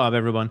 Good job,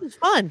 everyone. It was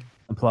fun.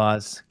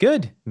 Applause.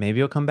 Good. Maybe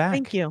you'll come back.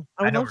 Thank you.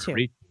 I would know love where to.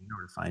 reach you. You know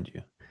where to find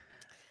you.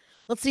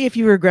 Let's see if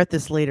you regret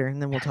this later, and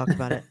then we'll talk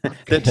about it.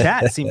 The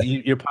chat seems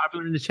you're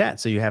popular in the chat,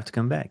 so you have to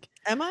come back.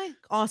 Am I?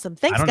 Awesome. I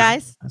Thanks, don't know.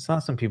 guys. I saw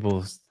some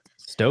people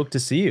stoked to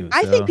see you.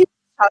 I so think people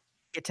talk to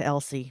get to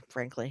Elsie,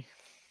 frankly.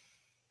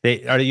 they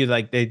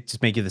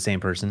just make you the same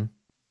person.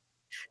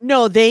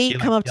 No, they You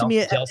like come up to me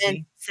and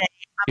Chelsea? say,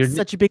 I'm You're-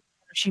 such a big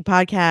fan of She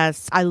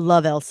Podcasts. I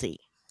love Elsie.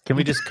 Can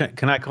we just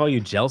can I call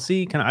you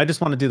Chelsea? I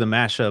just want to do the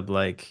mashup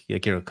like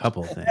you're a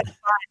couple thing.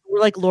 We're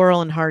like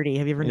Laurel and Hardy.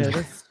 Have you ever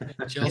noticed?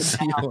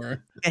 Chelsea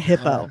or A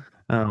hippo.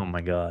 Oh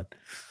my god.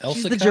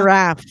 She's the Elsica?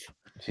 giraffe.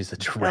 She's a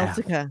giraffe.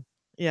 Elsica.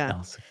 Yeah.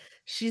 Elsica.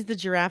 She's the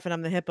giraffe and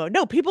I'm the hippo.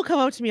 No, people come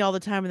up to me all the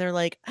time and they're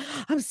like,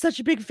 I'm such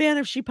a big fan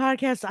of She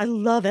Podcasts. I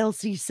love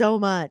Elsie so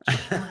much.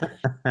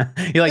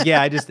 You're like,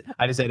 yeah, I just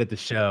edit the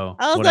show.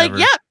 I was whatever.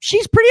 like, yeah,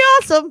 she's pretty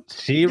awesome.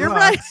 She You're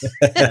rocks.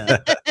 Yeah.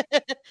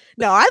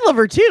 No, I love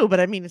her too, but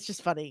I mean, it's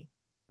just funny.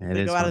 It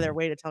They is go out of funny. their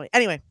way to tell me.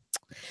 Anyway,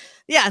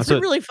 yeah, it's So-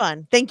 been really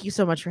fun. Thank you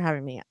so much for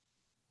having me.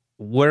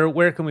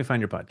 Where can we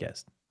find your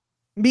podcast?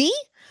 Me?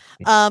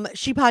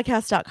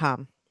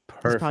 Shepodcast.com.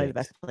 That's probably the Perfect.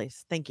 best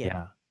place. Thank you.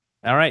 Yeah.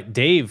 All right,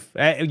 Dave.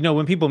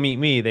 When people meet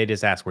me, they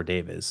just ask where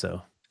Dave is.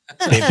 So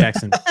Dave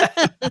Jackson,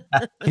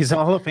 he's a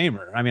Hall of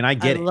Famer. I mean, I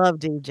get it. love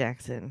Dave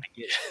Jackson.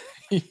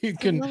 You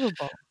can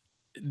Lovable.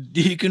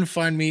 you can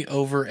find me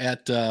over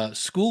at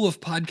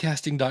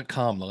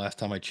schoolofpodcasting.com the last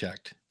time I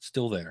checked.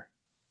 Still there.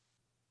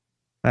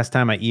 Last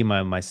time I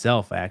emailed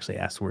myself, I actually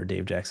asked where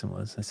Dave Jackson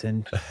was. I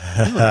said,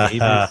 "You know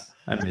Dave is?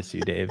 I miss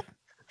you, Dave."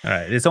 All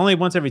right. It's only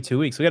once every 2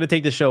 weeks. We got to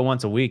take the show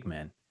once a week,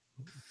 man.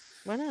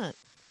 Why not?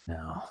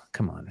 No,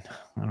 come on.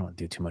 I don't want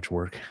to do too much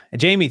work.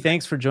 Jamie,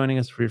 thanks for joining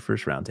us for your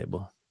first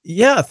roundtable.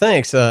 Yeah,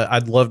 thanks.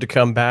 I'd love to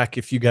come back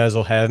if you guys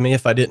will have me.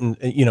 If I didn't,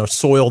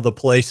 soil the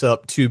place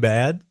up too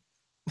bad.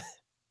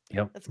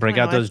 Yep. That's Bring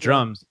kinda out how I those feel.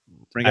 drums.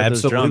 Bring out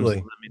those drums. Absolutely.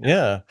 and let me know.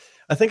 Yeah,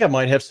 I think I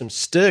might have some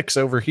sticks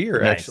over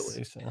here Nice.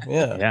 actually. So,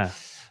 yeah. Yeah.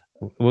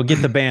 We'll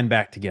get the band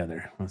back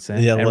together. Let's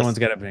say. Yeah, Everyone's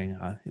got to bring.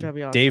 That'd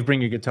be awesome. Dave,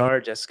 bring your guitar.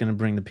 Jess going to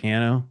bring the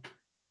piano.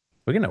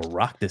 We're going to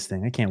rock this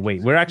thing. I can't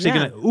wait. We're actually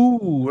Yeah.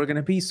 we're going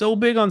to be so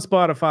big on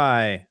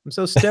Spotify. I'm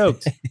so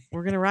stoked.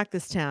 We're going to rock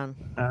this town.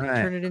 All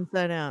right. Turn it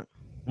inside out.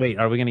 Wait,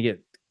 are we going to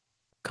get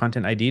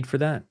content ID'd for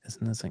that?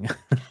 Isn't this thing?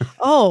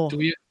 Oh,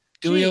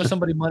 Do we owe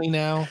somebody money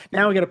now?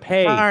 Now we got to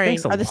pay. sorry.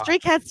 Thanks a Are the lot. stray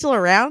cats still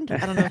around? I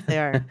don't know if they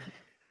are.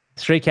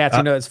 Stray cats,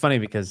 it's funny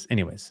because,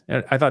 anyways,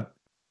 I thought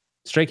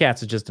Stray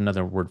Cats is just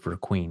another word for a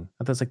queen.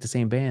 I thought it's like the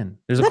same band.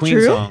 There's a Is that Queen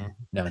true? song.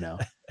 No.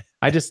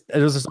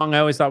 There was a song I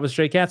always thought was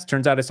Stray Cats.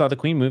 Turns out I saw the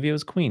Queen movie. It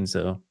was Queen.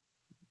 So,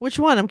 Which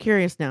one? I'm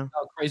curious now.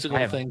 Oh, crazy I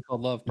little haven't- thing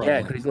called love. Probably.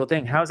 yeah, crazy little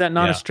thing. How is that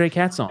not Yeah. a Stray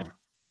Cat song?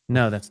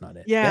 No, that's not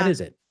it. Yeah. That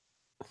is it.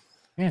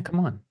 Yeah, come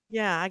on.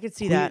 Yeah, I could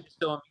see Queen that. is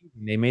so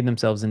amazing. They made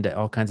themselves into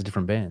all kinds of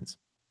different bands.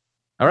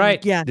 All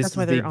right. Yeah, This that's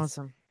why is they're the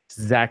awesome.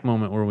 exact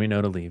moment where we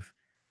know to leave.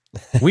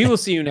 We will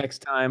see you next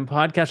time.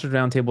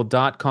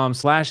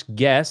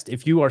 Podcastersroundtable.com/guest.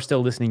 If you are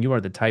still listening, you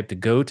are the type to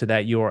go to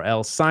that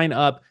URL, sign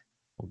up,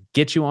 we'll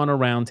get you on a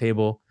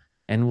roundtable,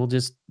 and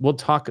we'll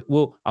talk.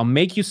 I'll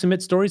make you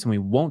submit stories and we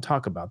won't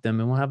talk about them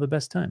and we'll have the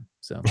best time.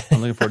 So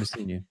I'm looking forward to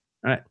seeing you.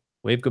 All right.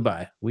 Wave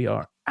goodbye. We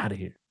are out of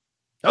here.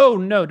 Oh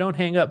no, don't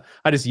hang up.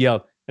 I just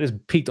yelled. I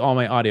just peaked all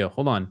my audio.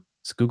 Hold on.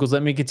 So Google's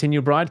let me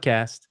continue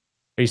broadcast.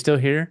 Are you still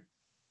here?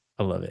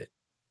 I love it.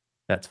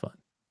 That's fun.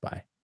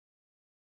 Bye.